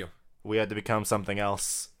 We love you. We had to become something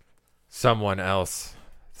else. Someone else.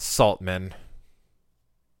 Saltmen.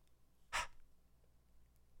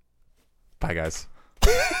 Bye, guys.